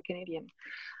look for a Canadian.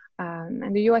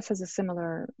 And the US has a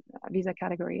similar visa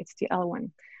category. It's the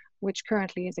L1, which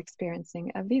currently is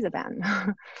experiencing a visa ban.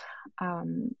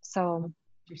 So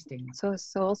interesting. So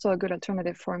also a good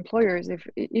alternative for employers,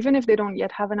 even if they don't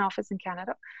yet have an office in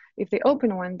Canada, if they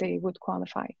open one, they would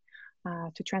qualify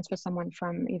to transfer someone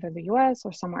from either the US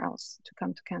or somewhere else to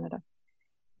come to Canada.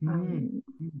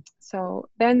 So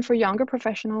then for younger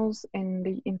professionals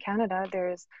in Canada,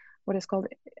 there's what is called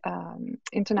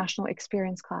international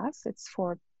experience class. It's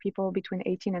for people between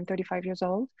 18 and 35 years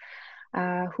old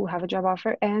who have a job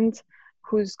offer and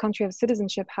whose country of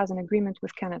citizenship has an agreement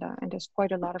with Canada. And there's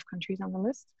quite a lot of countries on the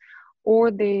list. Or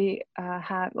they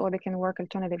can work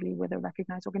alternatively with a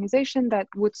recognized organization that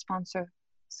would sponsor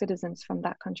citizens from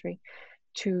that country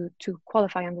to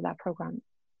qualify under that program.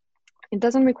 It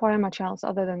doesn't require much else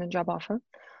other than a job offer.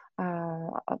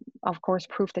 Of course,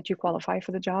 proof that you qualify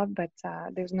for the job, but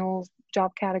there's no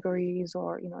job categories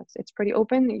or, it's pretty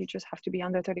open. You just have to be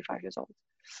under 35 years old.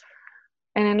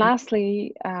 And then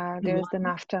lastly, there's the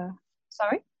NAFTA.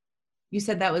 Sorry? You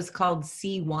said that was called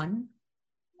C1?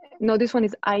 No, this one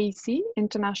is IEC,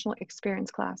 International Experience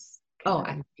Class. Oh,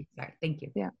 sorry. Thank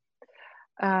you. Yeah.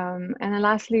 And then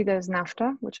lastly, there's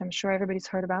NAFTA, which I'm sure everybody's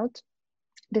heard about.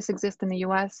 This exists in the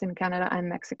US, in Canada, and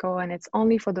Mexico, and it's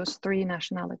only for those 3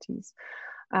 nationalities.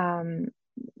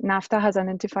 NAFTA has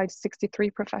identified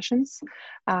 63 professions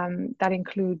that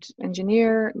include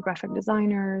engineer, graphic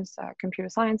designers, computer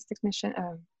science technician,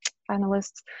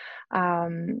 analysts,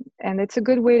 and it's a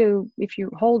good way to, if you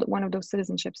hold one of those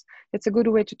citizenships, it's a good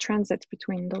way to transit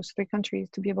between those 3 countries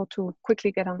to be able to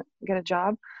quickly get a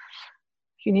job.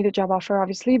 You need a job offer,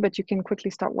 obviously, but you can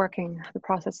quickly start working. The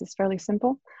process is fairly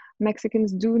simple.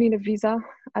 Mexicans do need a visa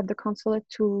at the consulate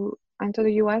to enter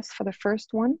the US for the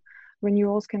first one.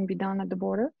 Renewals can be done at the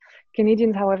border.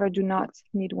 Canadians, however, do not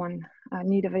need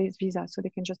a visa, so they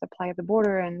can just apply at the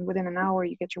border, and within an hour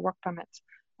you get your work permit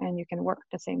and you can work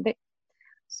the same day.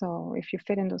 So if you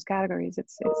fit in those categories,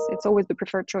 it's always the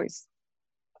preferred choice.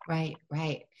 Right.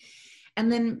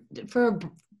 And then for a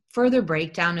further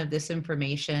breakdown of this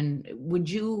information,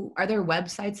 are there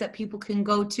websites that people can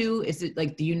go to? Is it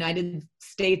like the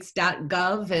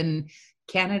UnitedStates.gov and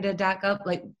Canada.gov?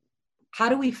 Like, how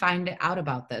do we find out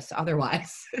about this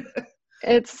otherwise?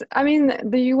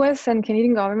 The US and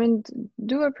Canadian government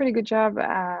do a pretty good job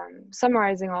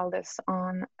summarizing all this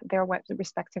on their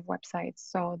respective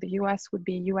websites. So the US would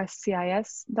be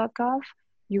USCIS.gov,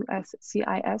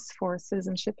 USCIS for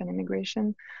Citizenship and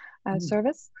Immigration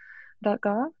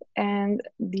Service.gov, and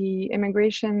the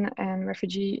Immigration and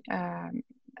Refugee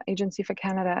Agency for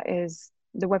Canada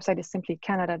the website is simply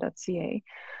canada.ca.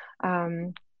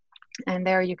 And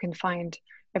there you can find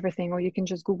everything, or you can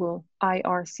just Google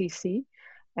IRCC,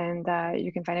 and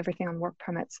you can find everything on work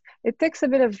permits. It takes a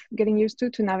bit of getting used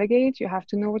to navigate. You have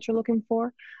to know what you're looking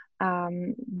for.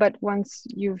 But once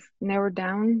you've narrowed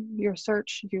down your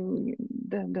search,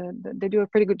 they do a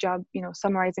pretty good job,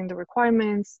 summarizing the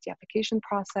requirements, the application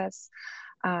process.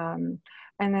 And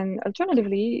then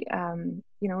alternatively,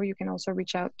 you can also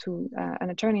reach out to an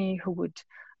attorney who would,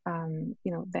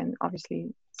 then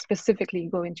obviously specifically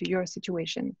go into your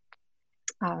situation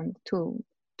to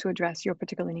address your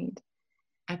particular need.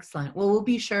 Excellent. Well, we'll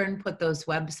be sure and put those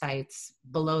websites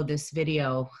below this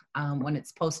video when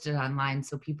it's posted online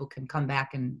so people can come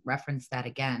back and reference that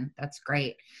again. That's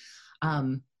great.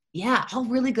 All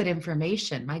really good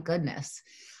information. My goodness.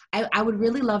 I would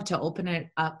really love to open it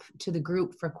up to the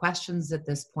group for questions at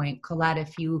this point. Colette,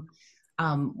 if you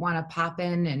want to pop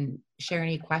in and share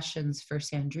any questions for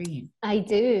Sandrine. I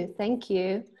do. Thank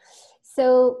you.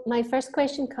 So my first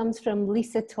question comes from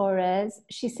Lisa Torres.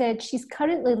 She said she's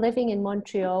currently living in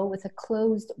Montreal with a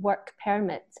closed work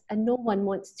permit and no one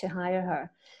wants to hire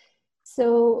her.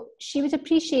 So she would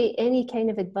appreciate any kind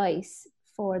of advice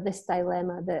for this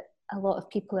dilemma that a lot of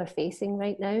people are facing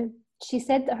right now. She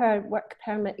said that her work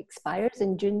permit expires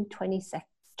in June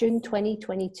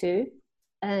 2022,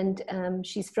 and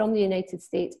she's from the United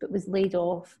States but was laid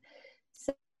off.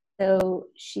 So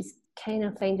she's kind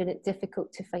of finding it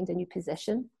difficult to find a new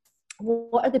position.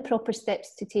 What are the proper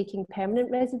steps to taking permanent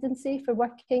residency for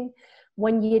working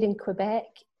 1 year in Quebec?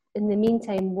 In the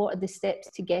meantime, what are the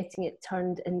steps to getting it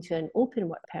turned into an open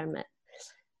work permit?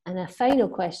 And a final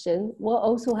question, what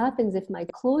also happens if my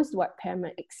closed work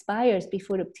permit expires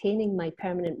before obtaining my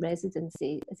permanent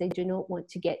residency, as I do not want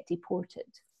to get deported?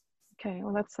 Okay,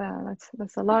 well, that's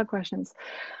a lot of questions.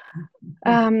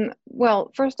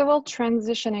 Well, first of all,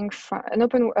 transitioning from an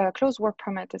closed work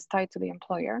permit is tied to the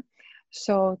employer.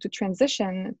 So to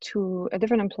transition to a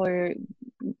different employer,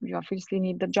 you obviously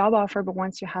need the job offer, but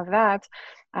once you have that,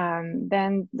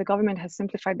 then the government has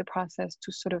simplified the process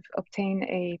to sort of obtain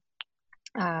a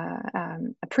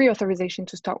pre-authorization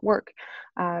to start work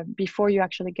before you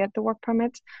actually get the work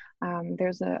permit.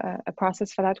 There's a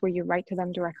process for that where you write to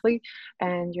them directly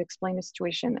and you explain the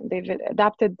situation. They've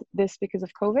adapted this because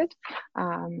of COVID,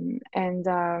 and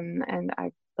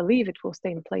I believe it will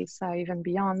stay in place even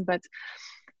beyond. But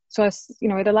so as you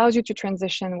know, it allows you to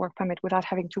transition work permit without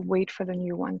having to wait for the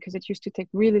new one, because it used to take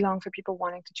really long for people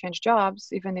wanting to change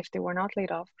jobs, even if they were not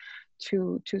laid off,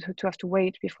 to have to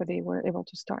wait before they were able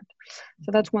to start.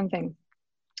 So that's one thing.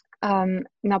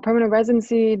 Now, permanent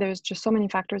residency, there's just so many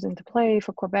factors into play.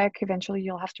 For Quebec, eventually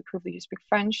you'll have to prove that you speak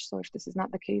French. So if this is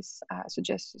not the case, I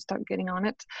suggest you start getting on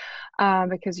it,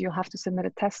 because you'll have to submit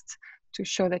a test to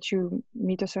show that you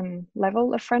meet a certain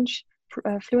level of French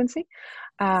fluency.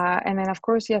 And then of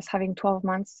course, yes, having 12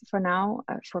 months for now,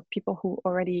 for people who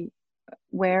already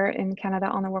were in Canada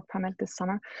on a work permit this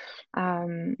summer,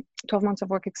 12 months of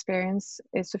work experience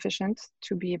is sufficient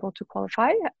to be able to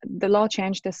qualify. The law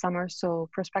changed this summer, so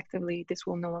prospectively, this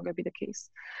will no longer be the case.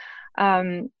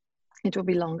 It will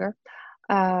be longer.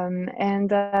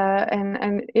 And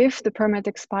if the permit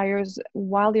expires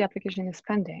while the application is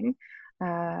pending,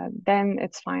 then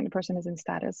it's fine, the person is in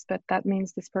status, but that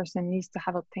means this person needs to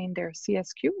have obtained their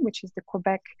CSQ, which is the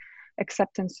Quebec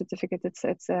acceptance certificate.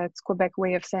 It's Quebec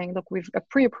way of saying, look, we've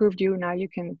pre-approved you, now you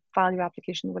can file your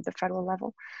application with the federal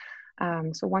level.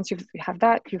 So once you have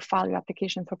that, you file your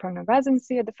application for permanent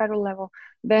residency at the federal level,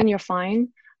 then you're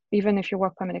fine, even if your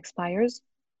work permit expires,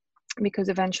 because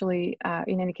eventually,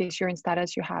 in any case, you're in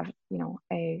status, you have, you know,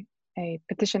 a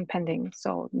petition pending,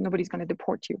 so nobody's going to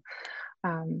deport you.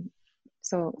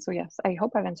 So yes, I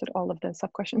hope I've answered all of the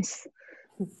sub-questions.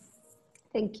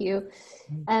 Thank you.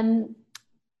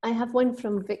 I have one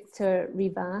from Victor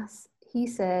Rivas. He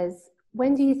says,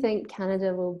 when do you think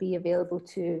Canada will be available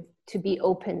to be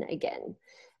open again?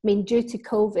 I mean, due to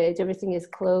COVID, everything is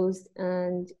closed,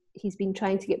 and he's been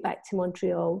trying to get back to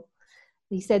Montreal.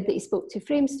 He said that he spoke to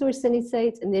Framestore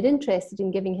Sunnyside and they're interested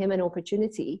in giving him an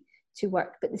opportunity to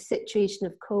work, but the situation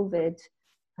of COVID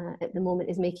at the moment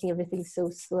is making everything so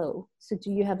slow. So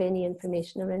do you have any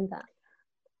information around that?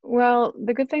 Well,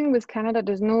 the good thing with Canada,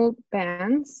 there's no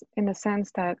bans, in the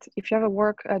sense that if you have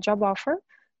a job offer,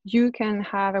 you can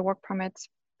have a work permit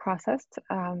processed.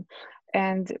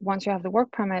 And once you have the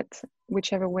work permit,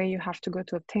 whichever way you have to go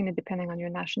to obtain it, depending on your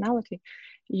nationality,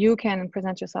 you can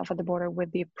present yourself at the border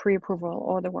with the pre-approval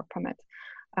or the work permit.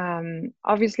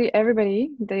 Obviously,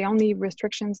 the only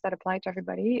restrictions that apply to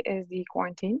everybody is the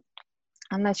quarantine,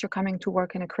 unless you're coming to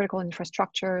work in a critical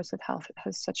infrastructure,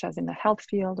 such as in the health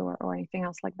field or anything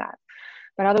else like that.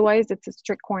 But otherwise, it's a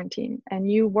strict quarantine, and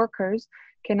new workers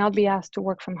cannot be asked to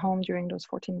work from home during those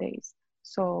 14 days.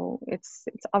 So it's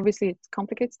obviously, it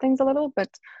complicates things a little, but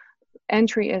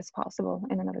entry is possible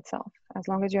in and of itself. As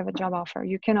long as you have a job offer,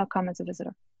 you cannot come as a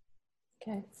visitor.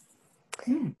 Okay.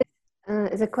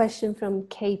 There's a question from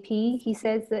KP. He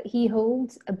says that he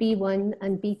holds a B1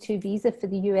 and B2 visa for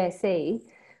the USA.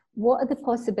 What are the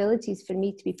possibilities for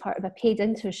me to be part of a paid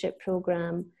internship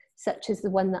program, such as the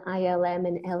one that ILM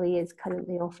in LA is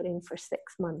currently offering for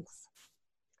 6 months?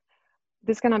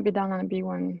 This cannot be done on a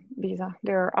B1 visa.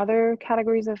 There are other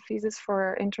categories of visas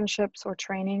for internships or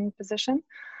training position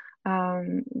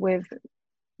with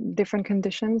different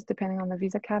conditions depending on the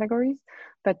visa categories.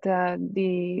 But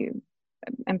the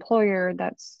employer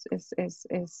that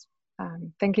is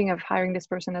thinking of hiring this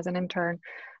person as an intern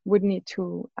would need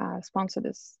to sponsor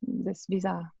this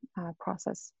visa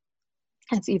process.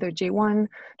 It's either J1,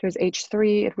 there's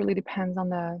H3. It really depends on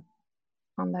the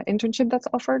internship that's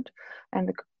offered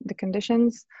and the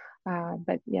conditions.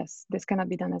 But yes, this cannot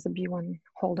be done as a B1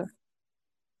 holder.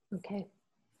 Okay.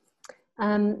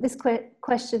 This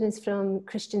question is from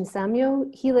Christian Samuel.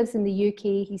 He lives in the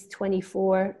UK, he's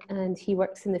 24, and he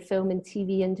works in the film and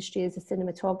TV industry as a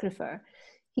cinematographer.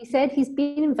 He said he's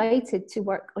been invited to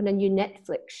work on a new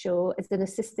Netflix show as an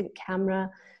assistant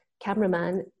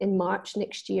cameraman in March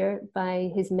next year by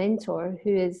his mentor,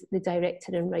 who is the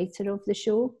director and writer of the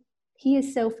show. He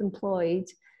is self-employed.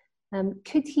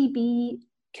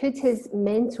 Could his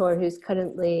mentor, who's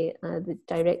currently the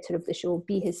director of the show,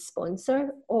 be his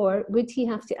sponsor, or would he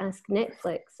have to ask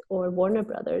Netflix or Warner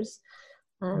Brothers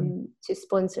to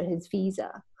sponsor his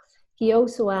visa? He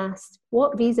also asked,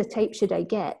 what visa type should I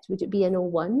get? Would it be an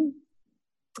O1?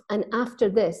 And after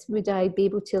this, would I be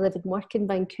able to live and work in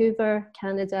Vancouver,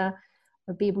 Canada,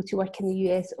 or be able to work in the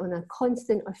US on a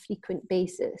constant or frequent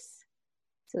basis?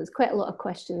 So there's quite a lot of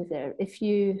questions there. If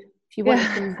you want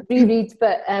to reread,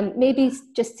 but maybe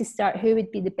just to start, who would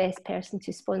be the best person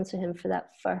to sponsor him for that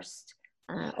first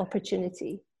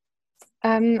opportunity?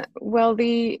 Well,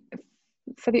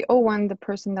 for the O1, the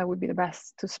person that would be the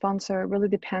best to sponsor really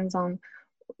depends on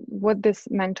what this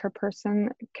mentor person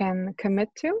can commit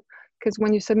to. Because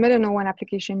when you submit an O1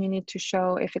 application, you need to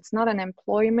show, if it's not an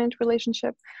employment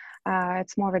relationship,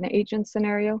 it's more of an agent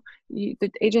scenario. The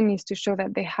agent needs to show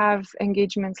that they have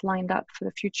engagements lined up for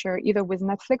the future, either with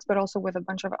Netflix, but also with a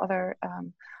bunch of other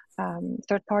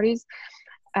third parties.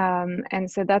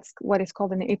 And so that's what is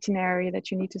called an itinerary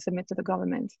that you need to submit to the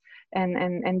government,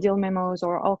 and deal memos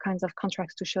or all kinds of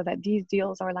contracts to show that these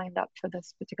deals are lined up for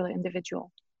this particular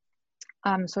individual.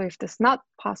 So if this is not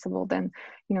possible, then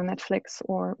Netflix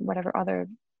or whatever other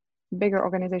bigger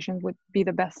organization would be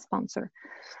the best sponsor.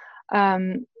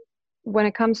 When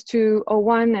it comes to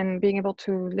O1 and being able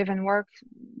to live and work,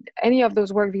 any of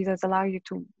those work visas allow you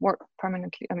to work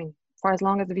permanently. I mean, for as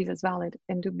long as the visa is valid,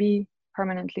 and to be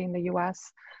permanently in the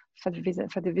US for the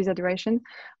visa duration.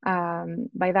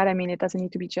 By that I mean it doesn't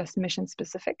need to be just mission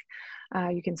specific.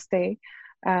 You can stay,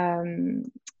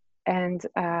 and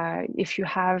if you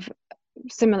have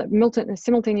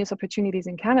simultaneous opportunities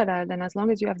in Canada, then as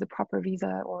long as you have the proper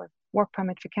visa or work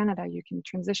permit for Canada, you can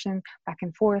transition back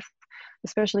and forth,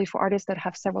 especially for artists that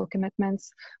have several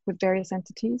commitments with various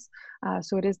entities.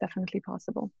 So it is definitely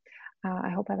possible. I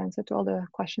hope I've answered to all the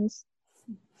questions.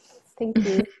 Thank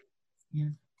you.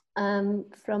 Yeah.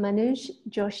 From Anuj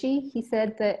Joshi, he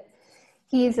said that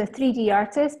he is a 3D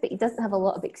artist, but he doesn't have a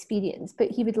lot of experience, but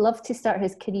he would love to start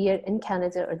his career in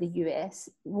Canada or the US.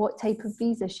 What type of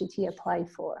visa should he apply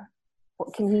for?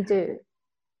 What can he do?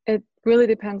 It really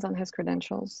depends on his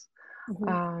credentials.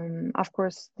 Mm-hmm. Of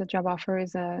course, the job offer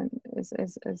is a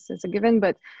given,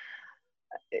 but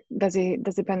does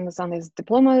depend on his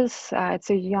diplomas. It's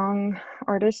a young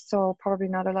artist, so probably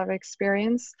not a lot of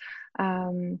experience.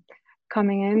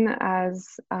 Coming in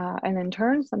as an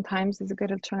intern sometimes is a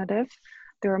good alternative.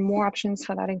 There are more options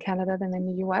for that in Canada than in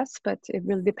the US, but it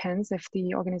really depends. If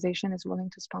the organization is willing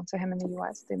to sponsor him in the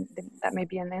US, then that may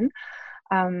be an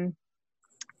in.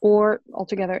 Or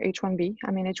altogether H-1B.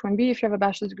 I mean, H-1B, if you have a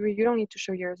bachelor's degree, you don't need to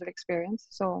show years of experience.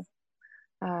 So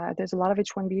there's a lot of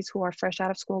H-1Bs who are fresh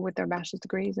out of school with their bachelor's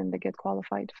degrees and they get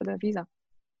qualified for the visa.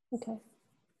 Okay.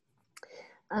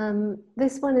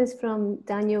 This one is from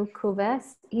Daniel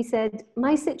Coves. He said,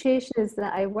 my situation is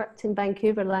that I worked in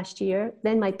Vancouver last year,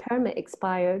 then my permit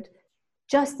expired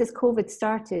just as COVID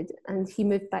started and he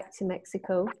moved back to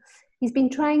Mexico. He's been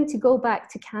trying to go back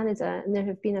to Canada and there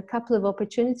have been a couple of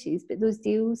opportunities, but those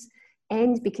deals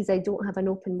end because I don't have an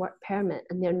open work permit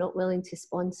and they're not willing to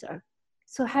sponsor.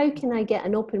 So how can I get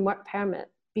an open work permit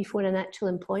before an actual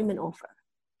employment offer?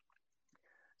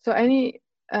 So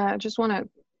just want to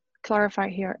clarify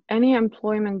here, any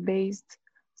employment-based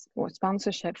or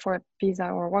sponsorship for a visa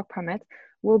or work permit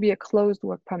will be a closed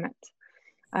work permit.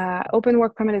 Open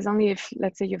work permit is only if,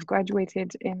 let's say, you've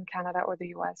graduated in Canada or the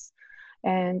US,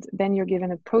 and then you're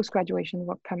given a post-graduation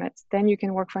work permit. Then you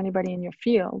can work for anybody in your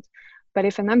field. But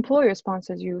if an employer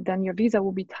sponsors you, then your visa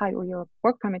will be tied, or your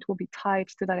work permit will be tied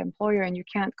to that employer, and you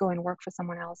can't go and work for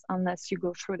someone else unless you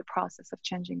go through the process of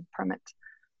changing permit.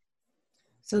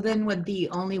 So then would the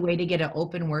only way to get an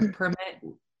open work permit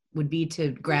would be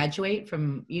to graduate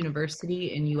from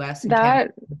university in US and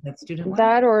Canada with that student work?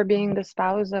 That or being the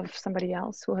spouse of somebody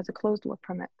else who has a closed work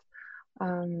permit.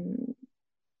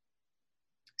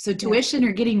 So tuition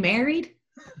or getting married?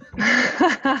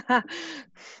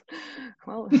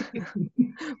 Well,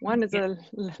 one is a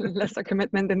lesser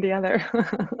commitment than the other.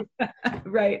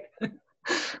 Right.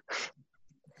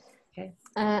 Okay.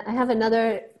 I have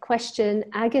another question.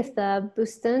 Agatha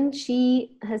Buston,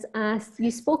 she has asked, you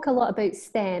spoke a lot about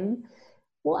STEM.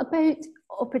 What about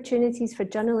opportunities for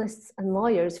journalists and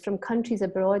lawyers from countries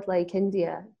abroad like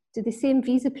India? Do the same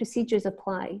visa procedures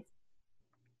apply?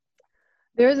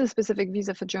 There is a specific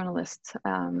visa for journalists.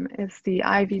 It's the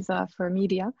I visa for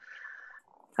media.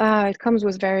 It comes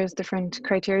with various different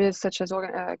criteria, such as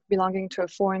belonging to a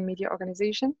foreign media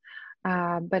organization,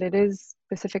 but it is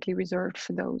specifically reserved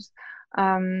for those.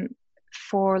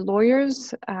 For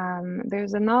lawyers,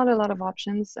 there's not a lot of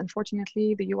options.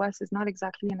 Unfortunately, the US is not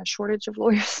exactly in a shortage of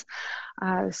lawyers.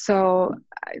 So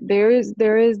there is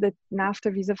the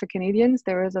NAFTA visa for Canadians.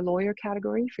 There is a lawyer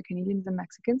category for Canadians and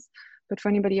Mexicans, but for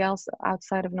anybody else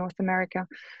outside of North America,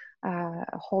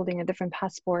 holding a different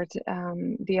passport,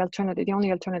 the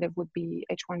only alternative would be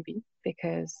H-1B,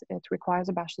 because it requires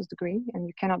a bachelor's degree and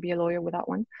you cannot be a lawyer without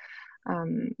one.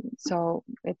 So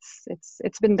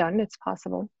it's been done, it's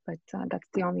possible, but that's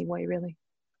the only way, really.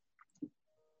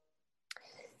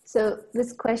 So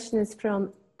this question is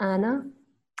from Anna.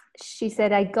 She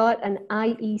said, I got an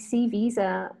IEC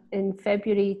visa in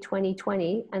February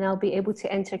 2020, and I'll be able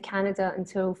to enter Canada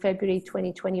until February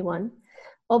 2021.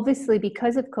 Obviously,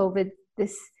 because of COVID,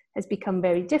 this has become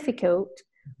very difficult.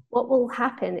 What will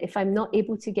happen if I'm not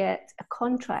able to get a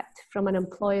contract from an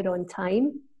employer on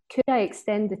time? Could I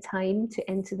extend the time to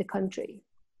enter the country?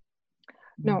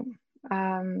 No,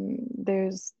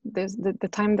 there's the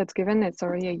time that's given, it's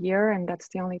already a year, and that's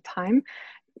the only time.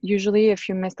 Usually, if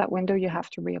you miss that window, you have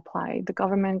to reapply. The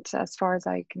government, as far as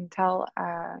I can tell,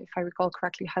 if I recall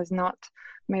correctly, has not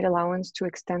made allowance to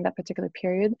extend that particular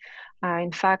period.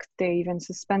 In fact, they even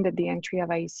suspended the entry of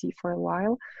IEC for a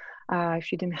while.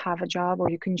 If you didn't have a job or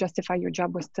you couldn't justify your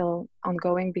job was still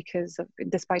ongoing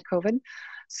despite COVID.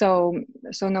 So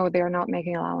no, they're not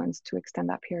making allowance to extend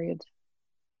that period.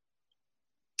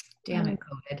 Damn it,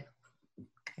 COVID.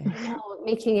 Okay. No,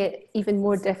 making it even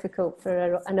more difficult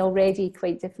for an already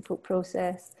quite difficult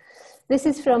process. This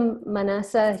is from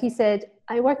Manasa. He said,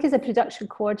 I work as a production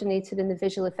coordinator in the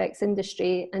visual effects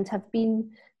industry and have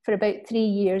been for about 3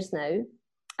 years now.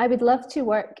 I would love to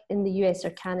work in the US or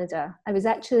Canada. I was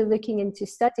actually looking into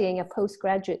studying a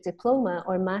postgraduate diploma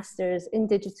or master's in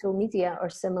digital media or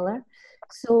similar.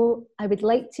 So I would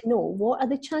like to know, what are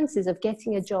the chances of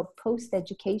getting a job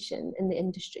post-education in the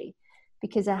industry?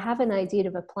 Because I have an idea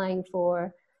of applying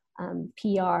for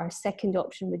PR. Second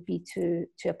option would be to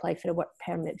apply for a work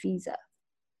permit visa.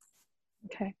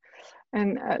 Okay.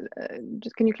 And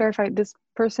just can you clarify, this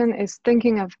person is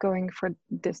thinking of going for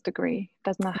this degree,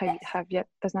 does not yet have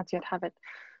it.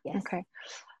 Yes. Okay.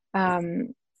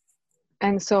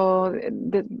 And so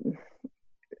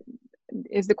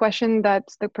is the question that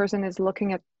the person is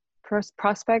looking at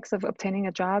prospects of obtaining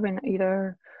a job in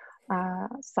either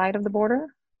side of the border?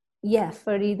 Yeah,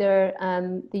 for either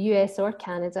the US or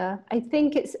Canada. I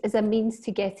think it's as a means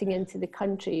to getting into the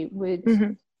country, would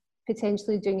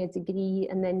potentially doing a degree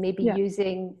and then maybe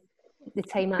using the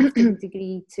time after the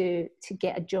degree to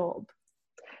get a job.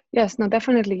 Yes, no,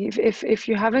 definitely. If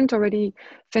you haven't already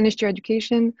finished your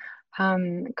education,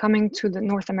 coming to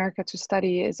North America to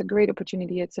study is a great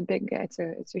opportunity. It's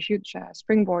a huge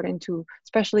springboard into,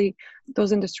 especially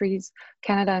those industries.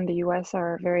 Canada and the US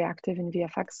are very active in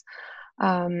VFX.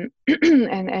 And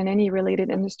any related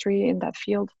industry in that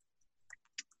field.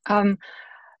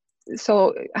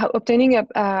 So obtaining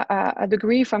a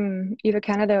degree from either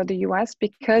Canada or the US,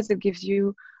 because it gives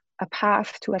you a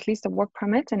path to at least a work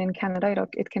permit, and in Canada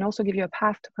it can also give you a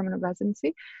path to permanent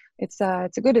residency. It's a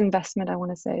good investment, I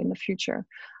want to say, in the future.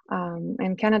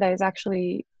 And Canada is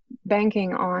actually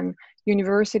banking on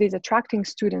universities attracting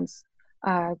students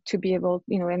to be able,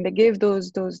 and they give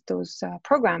those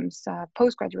programs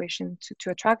post-graduation to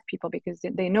attract people, because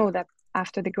they know that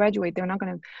after they graduate, they're not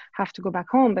going to have to go back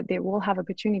home, but they will have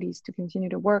opportunities to continue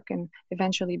to work and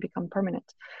eventually become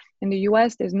permanent. In the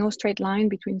US, there's no straight line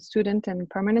between student and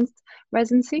permanent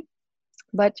residency.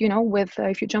 But,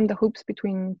 if you jump the hoops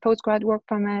between post-grad work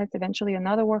permit, eventually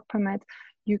another work permit,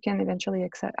 you can eventually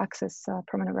access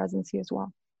permanent residency as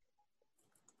well.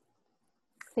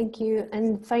 Thank you.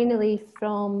 And finally,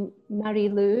 from Marie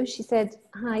Lou, she said,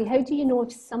 hi, how do you know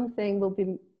if something will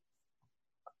be,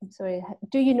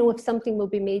 do you know if something will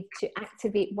be made to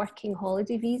activate working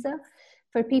holiday visa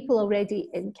for people already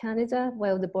in Canada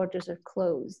while the borders are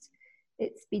closed?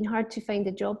 It's been hard to find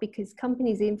a job because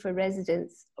companies aim for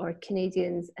residents or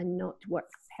Canadians and not work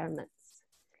permits.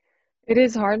 It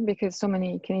is hard because so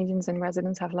many Canadians and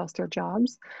residents have lost their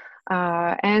jobs.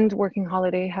 And working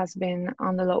holiday has been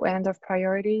on the low end of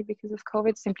priority because of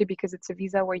COVID, simply because it's a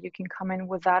visa where you can come in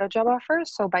without a job offer.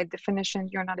 So by definition,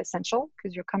 you're not essential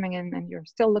because you're coming in and you're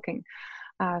still looking.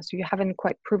 So you haven't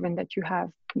quite proven that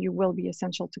you will be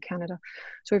essential to Canada.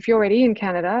 So if you're already in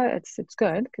Canada, it's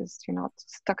good because you're not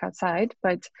stuck outside.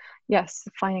 But yes,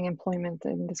 finding employment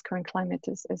in this current climate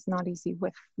is not easy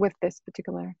with this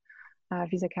particular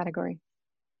visa category.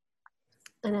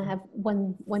 And I have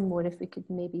one more, if we could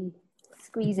maybe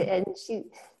squeeze it in.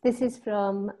 This is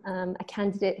from a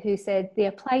candidate who said they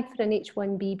applied for an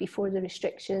H-1B before the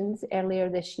restrictions earlier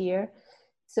this year.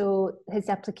 So his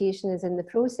application is in the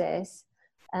process.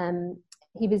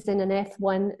 He was in an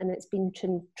F1 and it's been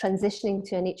transitioning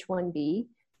to an H-1B.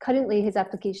 Currently his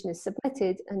application is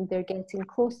submitted and they're getting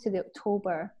close to the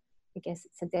October, I guess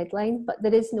it's a deadline, but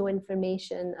there is no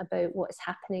information about what is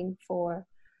happening for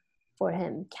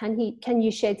him. Can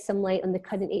you shed some light on the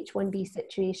current H-1B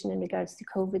situation in regards to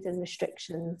COVID and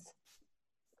restrictions?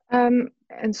 And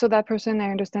so that person,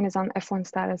 I understand, is on F1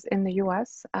 status in the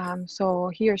US. So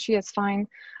he or she is fine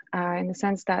in the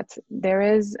sense that there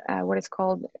is what is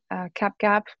called cap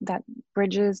gap that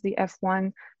bridges the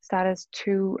F1 status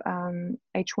to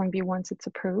H-1B once it's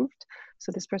approved.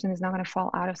 So this person is not going to fall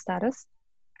out of status.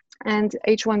 And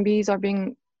H-1Bs are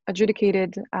being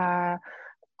adjudicated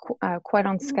quite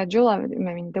on schedule. I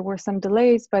mean, there were some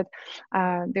delays, but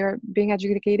they're being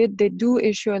adjudicated. They do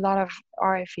issue a lot of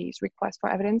RFEs, requests for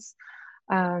evidence,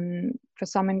 for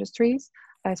some industries,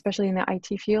 especially in the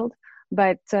IT field.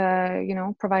 But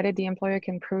provided the employer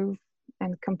can prove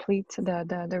and complete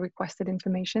the requested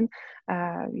information,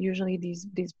 usually these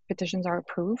petitions are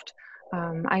approved.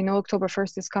 I know October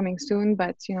 1st is coming soon,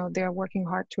 but they're working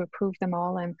hard to approve them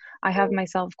all. And I have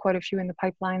myself quite a few in the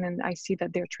pipeline, and I see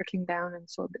that they're trickling down. And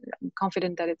so I'm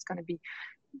confident that it's going to be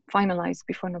finalized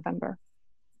before November.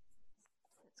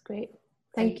 That's great.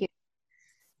 Thank you.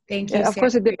 Thank you. Yeah, of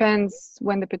course, it depends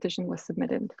when the petition was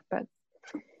submitted, but.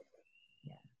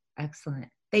 Yeah, excellent.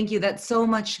 Thank you. That's so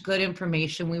much good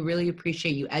information. We really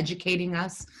appreciate you educating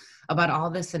us about all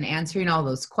this and answering all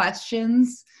those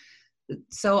questions.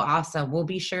 So awesome. We'll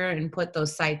be sure and put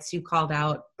those sites you called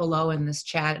out below in this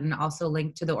chat and also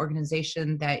link to the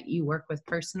organization that you work with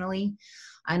personally.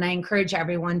 And I encourage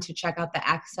everyone to check out the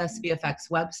Access VFX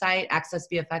website,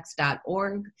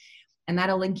 accessvfx.org. And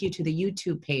that'll link you to the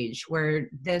YouTube page where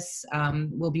this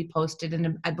will be posted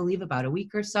in, I believe, about a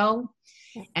week or so.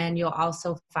 And you'll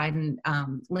also find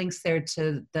links there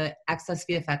to the Access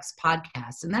VFX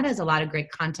podcast. And that has a lot of great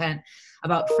content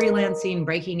about freelancing,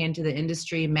 breaking into the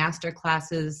industry, master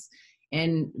classes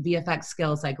in VFX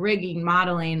skills like rigging,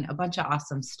 modeling, a bunch of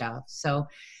awesome stuff. So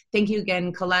thank you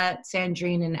again, Colette,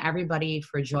 Sandrine, and everybody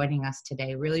for joining us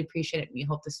today. Really appreciate it. We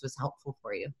hope this was helpful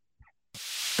for you.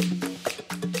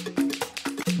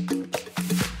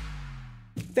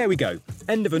 There we go.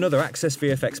 End of another Access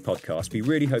VFX podcast. We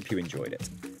really hope you enjoyed it.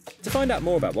 To find out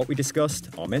more about what we discussed,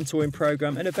 our mentoring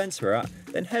program and events we're at,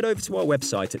 then head over to our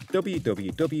website at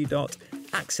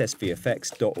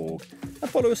www.accessvfx.org and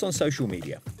follow us on social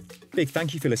media. Big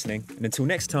thank you for listening, and until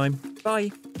next time,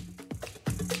 bye.